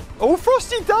just get it. Oh,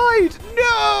 Frosty died!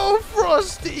 No,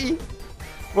 Frosty!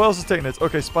 What else is taking hits?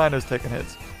 Okay, Spino's taking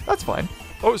hits. That's fine.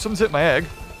 Oh, someone's hit my egg.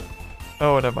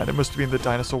 Oh, never mind. It must have been the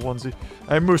dinosaur onesie.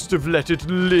 I must have let it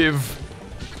live.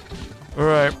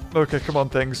 Alright. Okay, come on,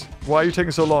 things. Why are you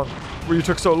taking so long? Well, you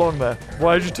took so long there.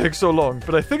 Why did you take so long?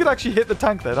 But I think it actually hit the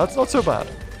tank there. That's not so bad.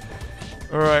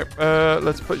 Alright,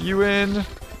 let's put you in. Well,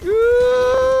 you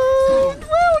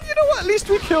know what? At least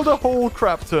we killed a whole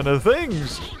crap ton of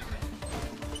things.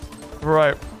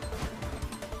 Right.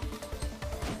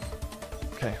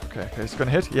 Okay. He's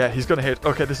gonna hit? Yeah, he's gonna hit.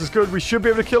 Okay, this is good. We should be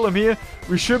able to kill him here.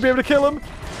 We should be able to kill him.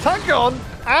 Tank gone.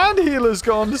 And healer's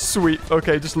gone. Sweet.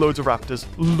 Okay, just loads of raptors.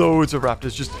 Loads of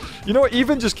raptors. Just, you know what?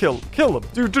 Even just kill them.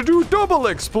 Do double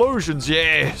explosions.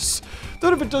 Yes.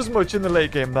 Don't know if it does much in the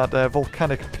late game, that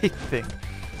volcanic pit thing.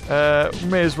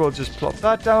 May as well just plop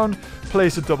that down.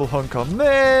 Place a double hunk on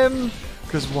them.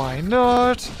 Because why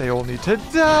not? They all need to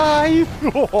die.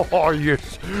 Oh,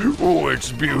 yes. Oh,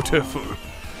 it's beautiful.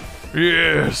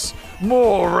 Yes.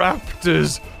 More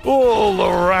raptors. All the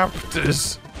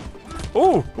raptors.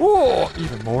 Oh,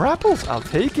 even more apples. I'll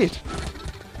take it.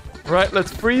 Right,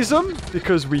 let's freeze them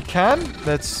because we can.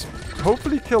 Let's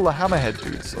hopefully kill the hammerhead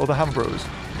dudes or the hammer bros.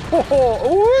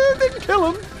 Oh, didn't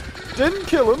kill him. Didn't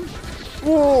kill him.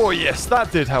 Oh, yes,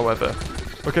 that did, however.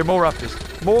 Okay, more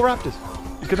raptors. More raptors.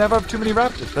 You can never have too many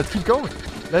raptors. Let's keep going.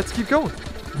 Let's keep going.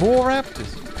 More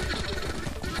raptors.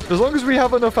 As long as we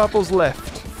have enough apples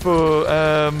left for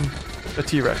a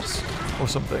T-Rex or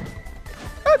something.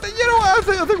 You know what?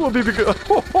 I think we'll be good.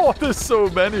 Oh, there's so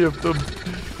many of them.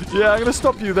 Yeah, I'm going to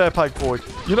stop you there, Pike Boy.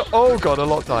 You know, oh god, a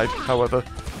lot died, however.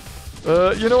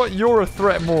 You know what? You're a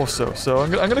threat more so. So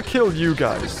I'm going to kill you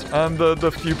guys. And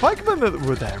the few pikemen that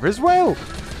were there as well.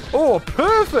 Oh,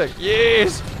 perfect.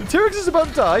 Yes. The T-Rex is about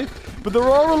to die, but there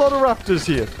are a lot of raptors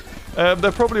here.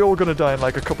 They're probably all going to die in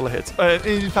like a couple of hits.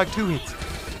 In fact, 2 hits.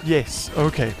 Yes.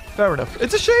 Okay. Fair enough.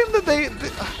 It's a shame that they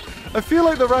I feel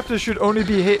like the raptors should only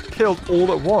be killed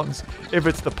all at once if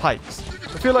it's the pikes.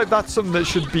 I feel like that's something that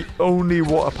should be only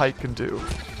what a pike can do.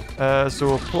 So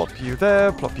we'll plop you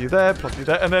there, plop you there, plop you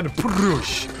there, and then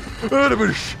push.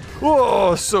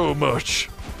 Oh, so much.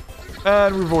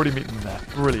 And we've already met them there.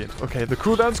 Brilliant. Okay, the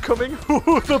cooldown's coming.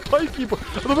 The pikey boy.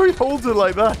 The way he holds it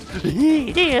like that.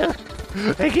 Yeah.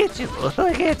 I get you.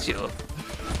 I get you.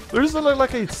 There doesn't look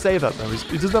like he'd say that, though.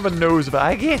 He doesn't have a nose of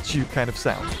I get you kind of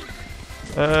sound.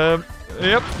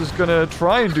 Yep, just gonna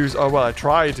try and do... Oh, well, I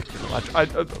tried to kill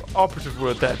him. Operative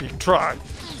word there being try.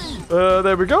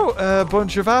 There we go. A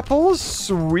bunch of apples.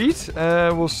 Sweet.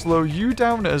 We'll slow you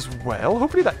down as well.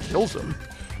 Hopefully that kills him.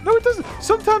 No, it doesn't.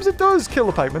 Sometimes it does kill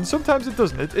a pikeman. Sometimes it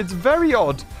doesn't. It's very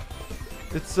odd.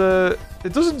 It's,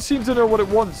 it doesn't seem to know what it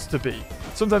wants to be.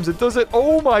 Sometimes it does it.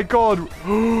 Oh, my God.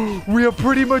 We are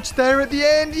pretty much there at the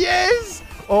end. Yes!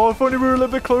 Oh, if only we were a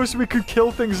little bit closer, we could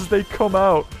kill things as they come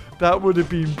out. That would have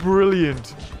been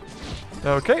brilliant.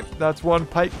 Okay, that's one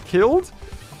pike killed.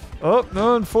 Oh,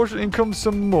 no, unfortunately, in comes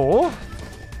some more.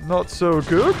 Not so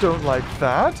good. Don't like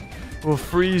that. We'll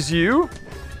freeze you.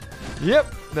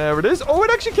 Yep, there it is. Oh,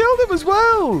 it actually killed him as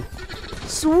well.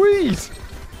 Sweet.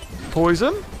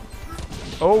 Poison.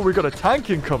 Oh, we got a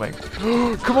tank incoming.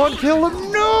 Come on, kill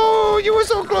him. No, you were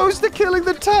so close to killing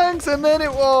the tanks. And then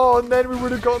and then we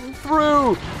would have gotten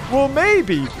through. Well,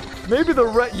 maybe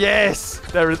yes,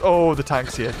 there is. Oh, the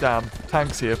tank's here. Damn,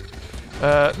 tank's here.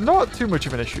 Not too much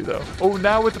of an issue, though. Oh,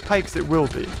 now with the pikes, it will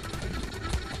be.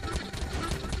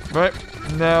 Right,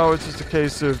 now it's just a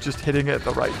case of just hitting it at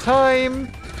the right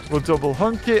time. We'll double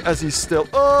hunk it as he's still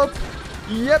up.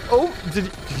 Yep. Oh, did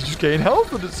he just gain health?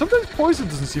 Sometimes poison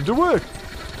doesn't seem to work.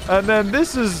 And then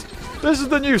this is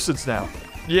the nuisance now.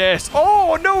 Yes.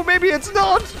 Oh, no, maybe it's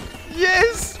not.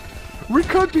 Yes. We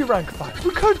could be rank 5.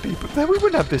 We could be, but then we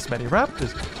wouldn't have this many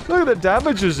raptors. Look at the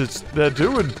damages they're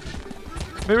doing.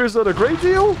 Maybe it's not a great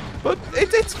deal, but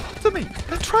it's fun to me.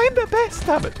 They're trying their best,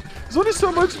 damn it. There's only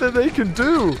so much that they can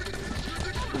do.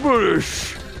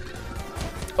 Whoosh.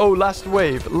 Oh, last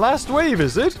wave. Last wave,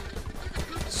 is it?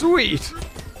 Sweet.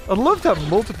 I'd love to have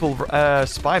multiple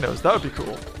Spinos. That would be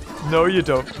cool. No, you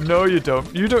don't. No, you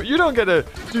don't. You don't get to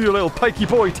do your little pikey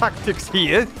boy tactics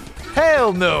here.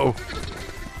 Hell no.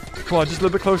 Come on, just a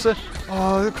little bit closer.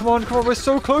 Oh, come on, come on. We're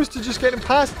so close to just getting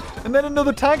past. And then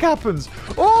another tank happens.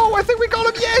 Oh, I think we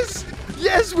got him. Yes.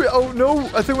 Yes, oh, no.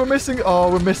 I think we're missing. Oh,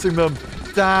 we're missing them.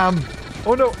 Damn.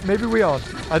 Oh, no. Maybe we aren't.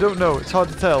 I don't know. It's hard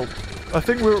to tell. I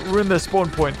think we're in their spawn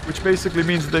point, which basically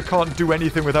means that they can't do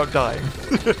anything without dying.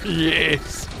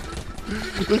 Yes.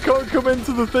 They can't come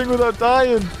into the thing without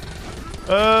dying.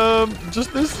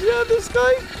 Just this. Yeah, this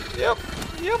guy. Yep.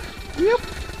 Yep. Yep.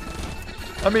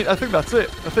 I mean, I think that's it.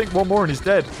 I think one more and he's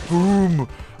dead. Boom.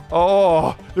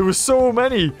 Oh, there was so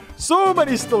many. So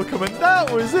many still coming.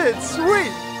 That was it.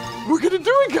 Sweet. We're going to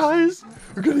do it, guys.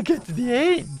 We're going to get to the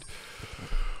end.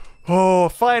 Oh,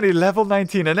 finally, level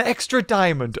 19. An extra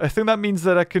diamond. I think that means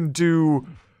that I can do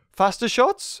faster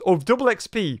shots or double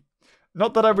XP.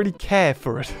 Not that I really care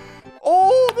for it.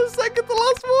 Oh, the second to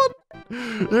last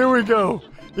one. Here we go.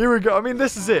 Here we go. I mean,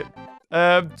 this is it.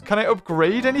 Can I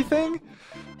upgrade anything?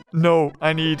 No,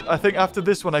 I think after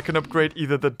this one I can upgrade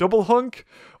either the double hunk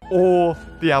or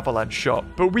the avalanche shot.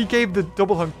 But we gave the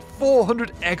double hunk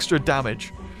 400 extra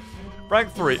damage.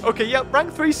 Rank 3. Okay, yeah,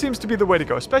 rank 3 seems to be the way to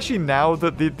go. Especially now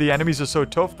that the enemies are so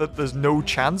tough that there's no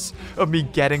chance of me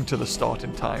getting to the start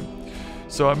in time.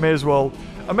 So I may as well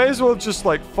just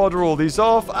like fodder all these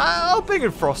off. I'll bring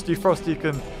in Frosty. Frosty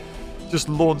can just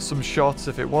launch some shots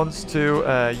if it wants to.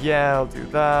 Yeah, I'll do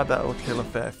that. That'll kill a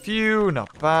fair few.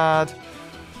 Not bad.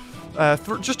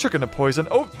 Just chucking a poison.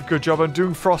 Oh, good job on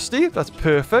doing Frosty. That's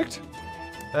perfect.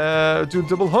 Do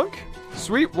double hunk.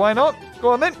 Sweet, why not?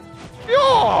 Go on then.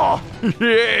 Yeah!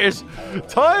 Yes!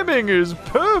 Timing is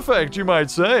perfect, you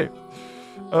might say.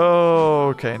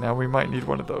 Okay, now we might need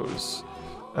one of those.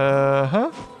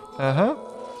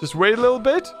 Just wait a little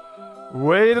bit.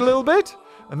 Wait a little bit.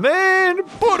 And then,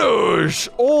 Butters!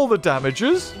 All the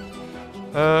damages.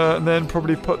 And then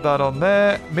probably put that on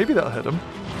there. Maybe that'll hit him.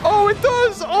 Oh, it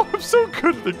does! Oh, I'm so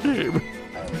good at the game.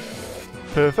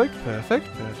 Perfect, perfect,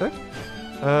 perfect.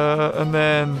 And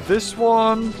then this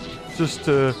one, just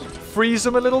to freeze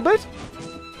him a little bit.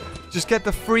 Just get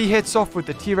the free hits off with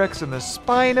the T-Rex and the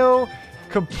Spino.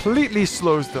 Completely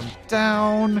slows them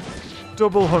down.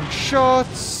 Double hunk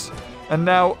shots. And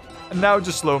now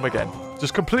just slow him again.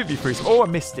 Just completely freeze him. Oh, I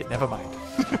missed it. Never mind.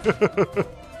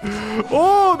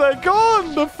 Oh, they're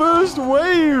gone. The first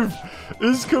wave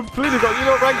is completely gone. You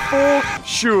know, rank 4?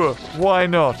 Sure. Why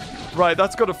not? Right,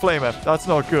 that's got a flamer. That's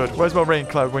not good. Where's my rain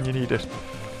cloud when you need it?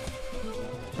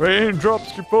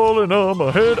 Raindrops keep falling on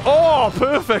my head. Oh,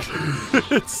 perfect.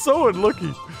 It's so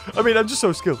unlucky. I mean, I'm just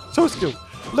so skilled. So skilled.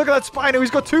 Look at that Spino.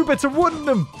 He's got 2 bits of wood in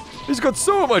him. He's got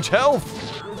so much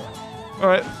health. All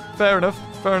right, fair enough.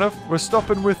 Fair enough. We're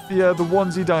stopping with the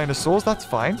onesie dinosaurs. That's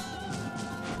fine.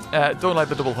 Don't like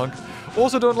the double hunk.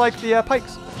 Also don't like the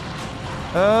pikes.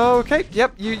 Okay,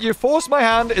 yep, you forced my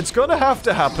hand. It's gonna have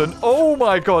to happen. Oh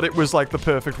my god, it was like the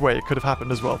perfect way it could have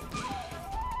happened as well.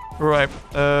 Right,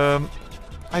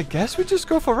 I guess we just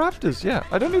go for raptors. Yeah,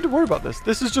 I don't need to worry about this.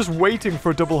 This is just waiting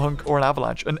for a double hunk or an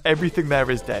avalanche, and everything there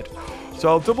is dead. So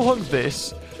I'll double hunk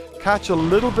this, catch a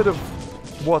little bit of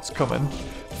what's coming,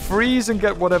 freeze and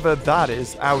get whatever that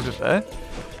is out of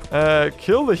there,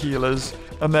 kill the healers,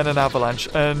 and then an avalanche,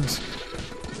 and...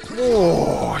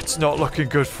 oh, it's not looking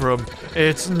good for him.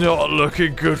 It's not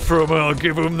looking good for him, I'll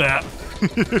give him that.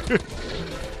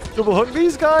 Double hunk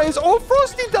these guys. Oh,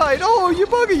 Frosty died. Oh, you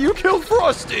bugger, you killed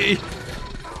Frosty.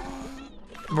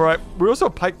 Right, we also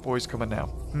have Pike Boys coming now.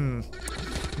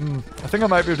 I think I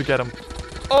might be able to get him.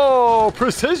 Oh,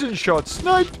 precision shot.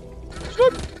 Snipe.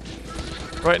 Snipe.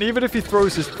 Right, and even if he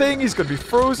throws his thing, he's going to be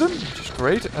frozen, which is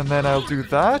great. And then I'll do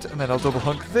that, and then I'll double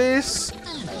hunk this.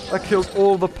 That kills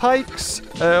all the pikes.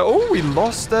 Oh, we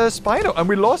lost Spino, and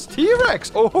we lost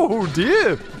T-Rex. Oh,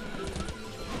 dear.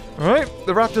 All right,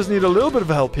 the raptors need a little bit of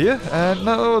help here. And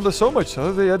no, there's so much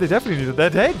so. They definitely need it. They're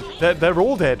dead. They're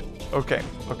all dead. Okay.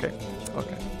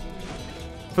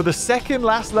 For the second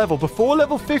last level, before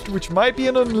level 50, which might be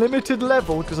an unlimited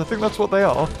level, because I think that's what they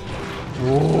are.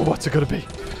 Oh, what's it going to be?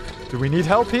 Do we need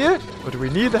help here? Or do we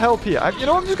need the help here? You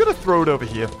know, I'm just going to throw it over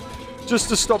here. Just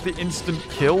to stop the instant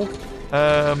kill.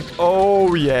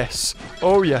 Oh, yes.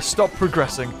 Oh, yes. Stop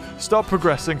progressing. Stop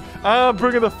progressing. I'm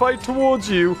bringing the fight towards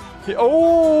you.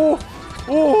 Oh.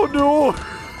 Oh, no.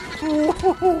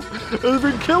 Oh,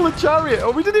 we killed a chariot.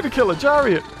 Oh, we didn't even kill a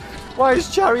chariot. Why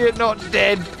is Chariot not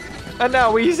dead? And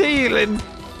now he's healing.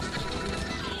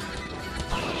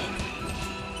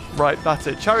 Right, that's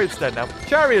it. Chariot's dead now.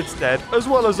 Chariot's dead, as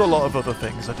well as a lot of other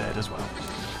things are dead as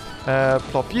well.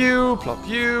 Plop you.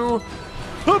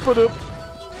 Up and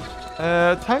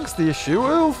up. Tank's the issue.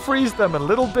 We'll freeze them a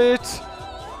little bit.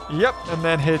 Yep, and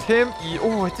then hit him.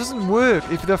 Oh, it doesn't work.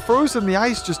 If they're frozen, the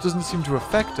ice just doesn't seem to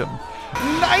affect them.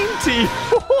 90!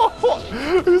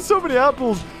 There's so many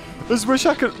apples. I just wish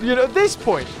I could, you know, at this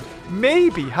point,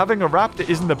 maybe having a raptor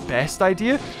isn't the best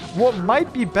idea. What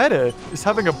might be better is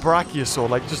having a brachiosaur,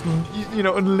 like just, you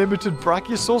know, unlimited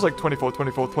brachiosaurs, like 24,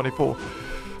 24, 24.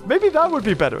 Maybe that would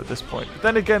be better at this point. But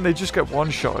then again, they just get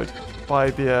one-shotted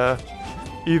by the,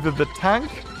 either the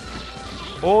tank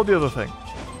or the other thing.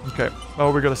 Okay.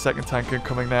 Oh, we got a second tank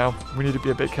incoming now. We need to be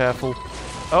a bit careful.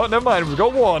 Oh, never mind. We've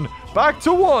got one. Back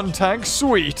to one tank.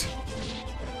 Sweet.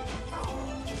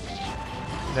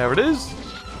 There it is.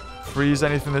 Freeze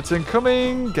anything that's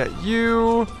incoming. Get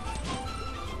you.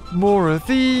 More of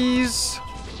these.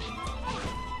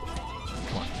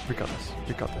 Come on. We got this.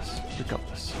 We got this. We got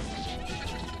this.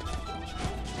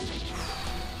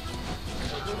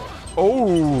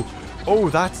 Oh. Oh,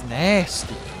 that's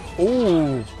nasty.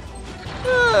 Oh.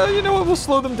 You know what? We'll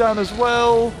slow them down as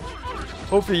well.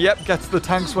 Hopefully, yep, gets the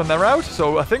tanks when they're out.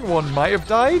 So I think one might have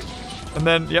died. And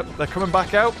then, yep, they're coming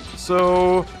back out.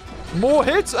 So... more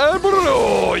hits.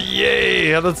 Oh,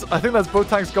 yay. I think that's both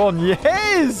tanks gone.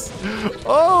 Yes.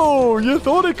 Oh, you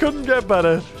thought it couldn't get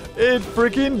better. It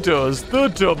freaking does. The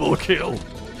double kill.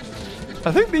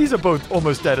 I think these are both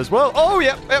almost dead as well. Oh,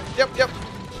 yep.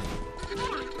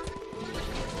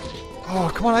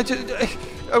 Oh, come on.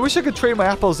 I wish I could trade my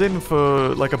apples in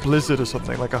for like a blizzard or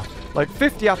something. Like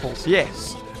 50 apples.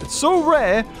 Yes. It's so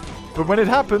rare. But when it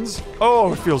happens,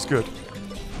 oh, it feels good.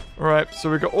 Alright, so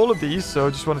we've got all of these, so I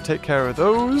just want to take care of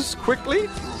those quickly.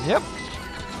 Yep.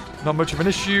 Not much of an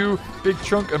issue. Big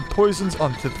chunk and poisons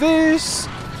onto this.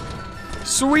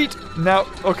 Sweet. Now,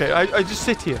 okay, I just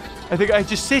sit here. I think I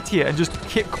just sit here and just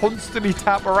constantly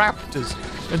tap raptors.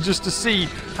 And just to see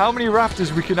how many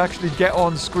raptors we can actually get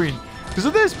on screen. Because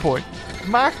at this point,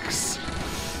 max.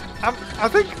 I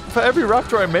think for every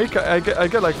raptor I make, I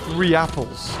get like 3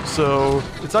 apples. So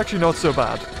it's actually not so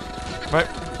bad. Right?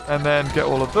 And then get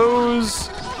all of those.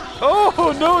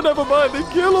 Oh, no, never mind. They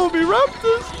kill all me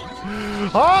raptors.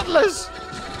 Heartless.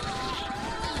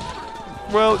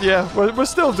 Well, yeah, we're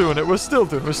still doing it. We're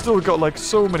still got like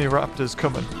so many raptors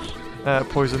coming.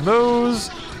 Poison those.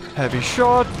 Heavy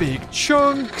shot. Big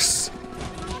chunks.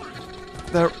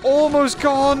 They're almost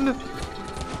gone.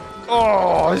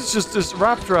 Oh, it's just this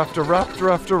raptor after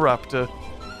raptor after raptor.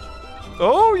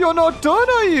 Oh, you're not done,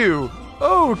 are you?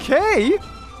 Okay.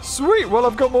 Sweet. Well,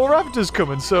 I've got more raptors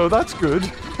coming, so that's good.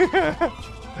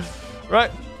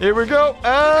 Right, here we go.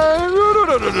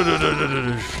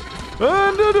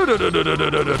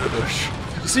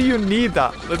 See, you need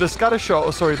that. The scatter shot,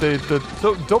 oh, sorry, the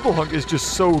double hunk is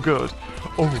just so good.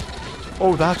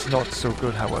 Oh, that's not so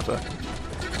good, however.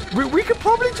 We could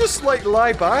probably just, like,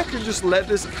 lie back and just let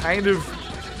this kind of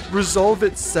resolve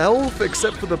itself,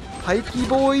 except for the pikey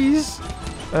boys.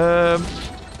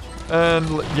 And,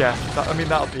 yeah, I mean,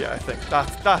 that'll be it, I think.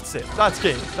 That's it. That's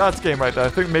game. That's game right there. I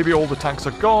think maybe all the tanks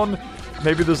are gone.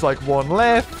 Maybe there's, like, one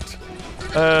left.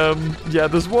 Yeah,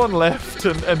 there's one left,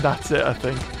 and that's it, I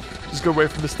think. Just go away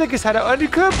from the stickers, head out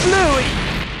undercut, Bluey!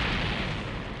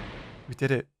 We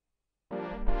did it.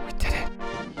 We did it.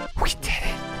 We did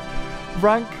it.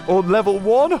 Rank or level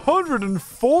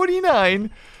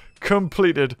 149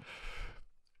 completed.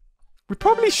 We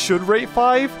probably should rate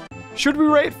 5. Should we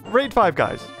rate 5,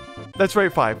 guys? Let's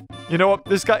rate 5. You know what?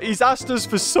 This guy, he's asked us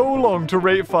for so long to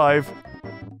rate 5.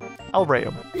 I'll rate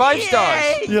him. 5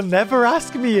 stars. You'll never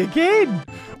ask me again.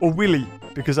 Or will he?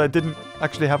 Because I didn't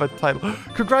actually have a title.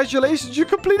 Congratulations, you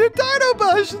completed Dino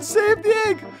Bash and saved the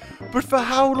egg. But for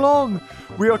how long?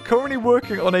 We are currently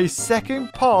working on a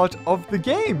second part of the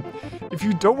game. If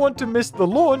you don't want to miss the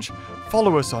launch,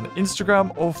 follow us on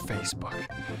Instagram or Facebook.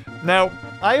 Now,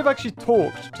 I have actually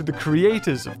talked to the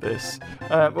creators of this,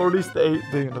 or at least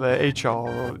the HR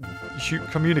or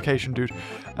communication dude,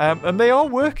 and they are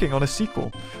working on a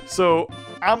sequel. So,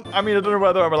 I mean, I don't know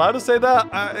whether I'm allowed to say that.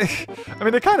 I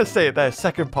mean, they kind of say it there,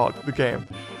 second part of the game.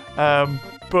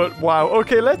 But wow,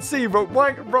 okay, let's see what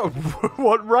rank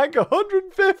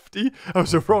 150, that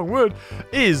was a wrong word,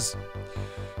 is.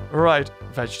 Right,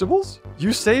 vegetables?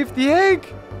 You saved the egg!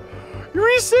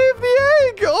 We saved the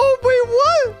egg! Oh, wait,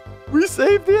 what? We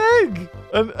saved the egg!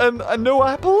 And no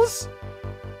apples?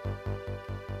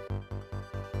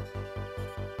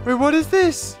 Wait, what is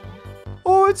this?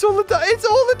 Oh, it's all the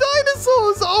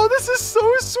dinosaurs! Oh, this is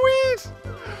so sweet!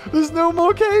 There's no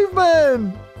more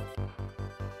cavemen!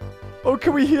 Oh,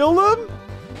 can we heal them?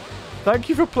 Thank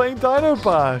you for playing Dino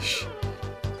Bash.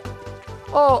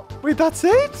 Oh, wait, that's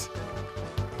it?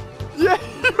 Yeah.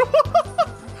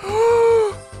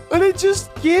 And it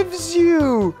just gives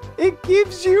you. It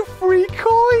gives you free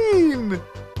coin.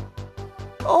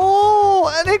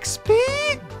 Oh, an XP.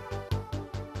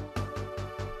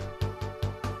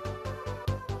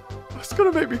 It's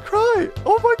gonna make me cry.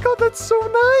 Oh my god, that's so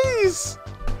nice.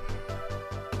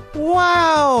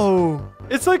 Wow.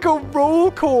 It's like a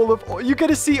roll call of you get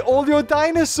to see all your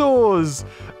dinosaurs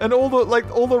and all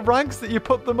the ranks that you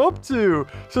put them up to.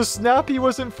 So Snappy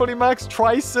wasn't fully maxed.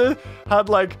 Tricer had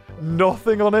like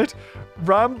nothing on it.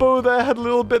 Rambo there had a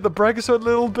little bit. The Brachiosaur had a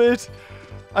little bit.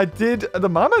 The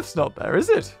Mammoth's not there, is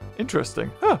it?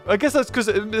 Interesting. Huh. I guess that's because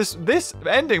this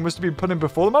ending must have been put in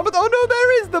before the Mammoth. Oh no,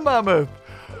 there is the Mammoth.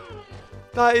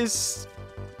 That is,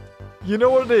 you know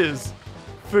what it is?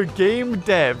 For game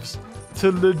devs to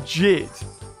legit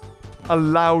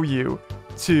allow you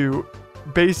to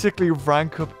basically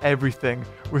rank up everything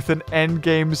with an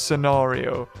endgame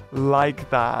scenario like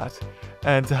that,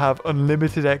 and to have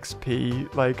unlimited XP,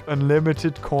 like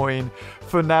unlimited coin.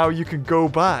 For now, you can go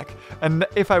back, and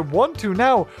if I want to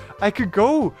now, I could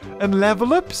go and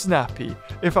level up Snappy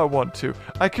if I want to.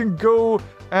 I can go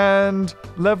and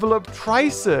level up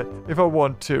Tricer if I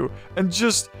want to, and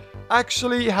just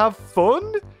actually have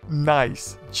fun.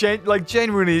 Nice. Like,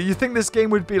 genuinely, you think this game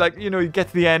would be like, you know, you get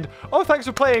to the end, oh, thanks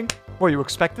for playing. Well, you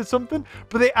expected something?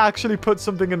 But they actually put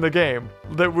something in the game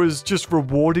that was just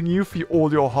rewarding you for all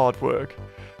your hard work.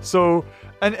 So,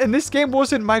 and this game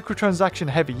wasn't microtransaction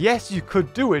heavy. Yes, you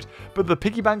could do it, but the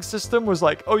piggy bank system was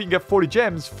like, oh, you can get 40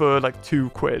 gems for like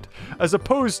 £2, as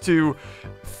opposed to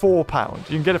 £4.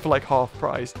 You can get it for like half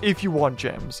price if you want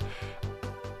gems.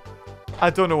 I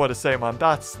don't know what to say, man.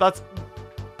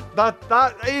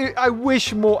 I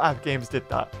wish more app games did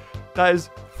that. That is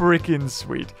freaking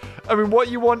sweet. I mean, what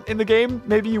you want in the game,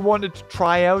 maybe you wanted to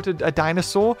try out a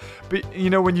dinosaur, but you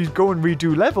know, when you go and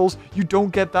redo levels, you don't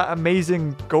get that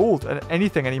amazing gold and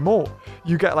anything anymore.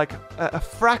 You get like a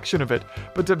fraction of it.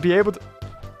 But to be able to...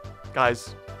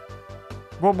 Guys,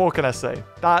 what more can I say?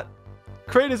 That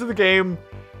creators of the game,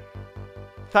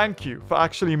 thank you for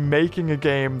actually making a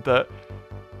game that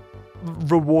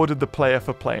rewarded the player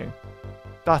for playing.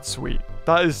 That's sweet.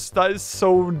 That is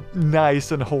so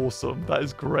nice and wholesome. That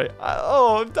is great.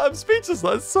 I'm speechless.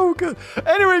 That's so good.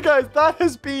 Anyway, guys, that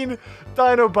has been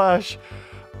Dino Bash.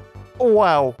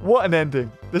 Wow, what an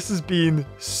ending. This has been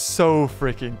so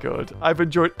freaking good. I've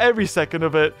enjoyed every second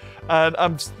of it.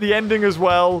 And the ending as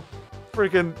well.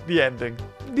 Freaking the ending.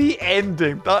 The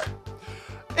ending.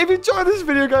 If you enjoyed this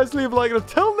video, guys, leave a like. And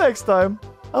until next time,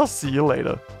 I'll see you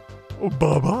later.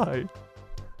 Bye-bye.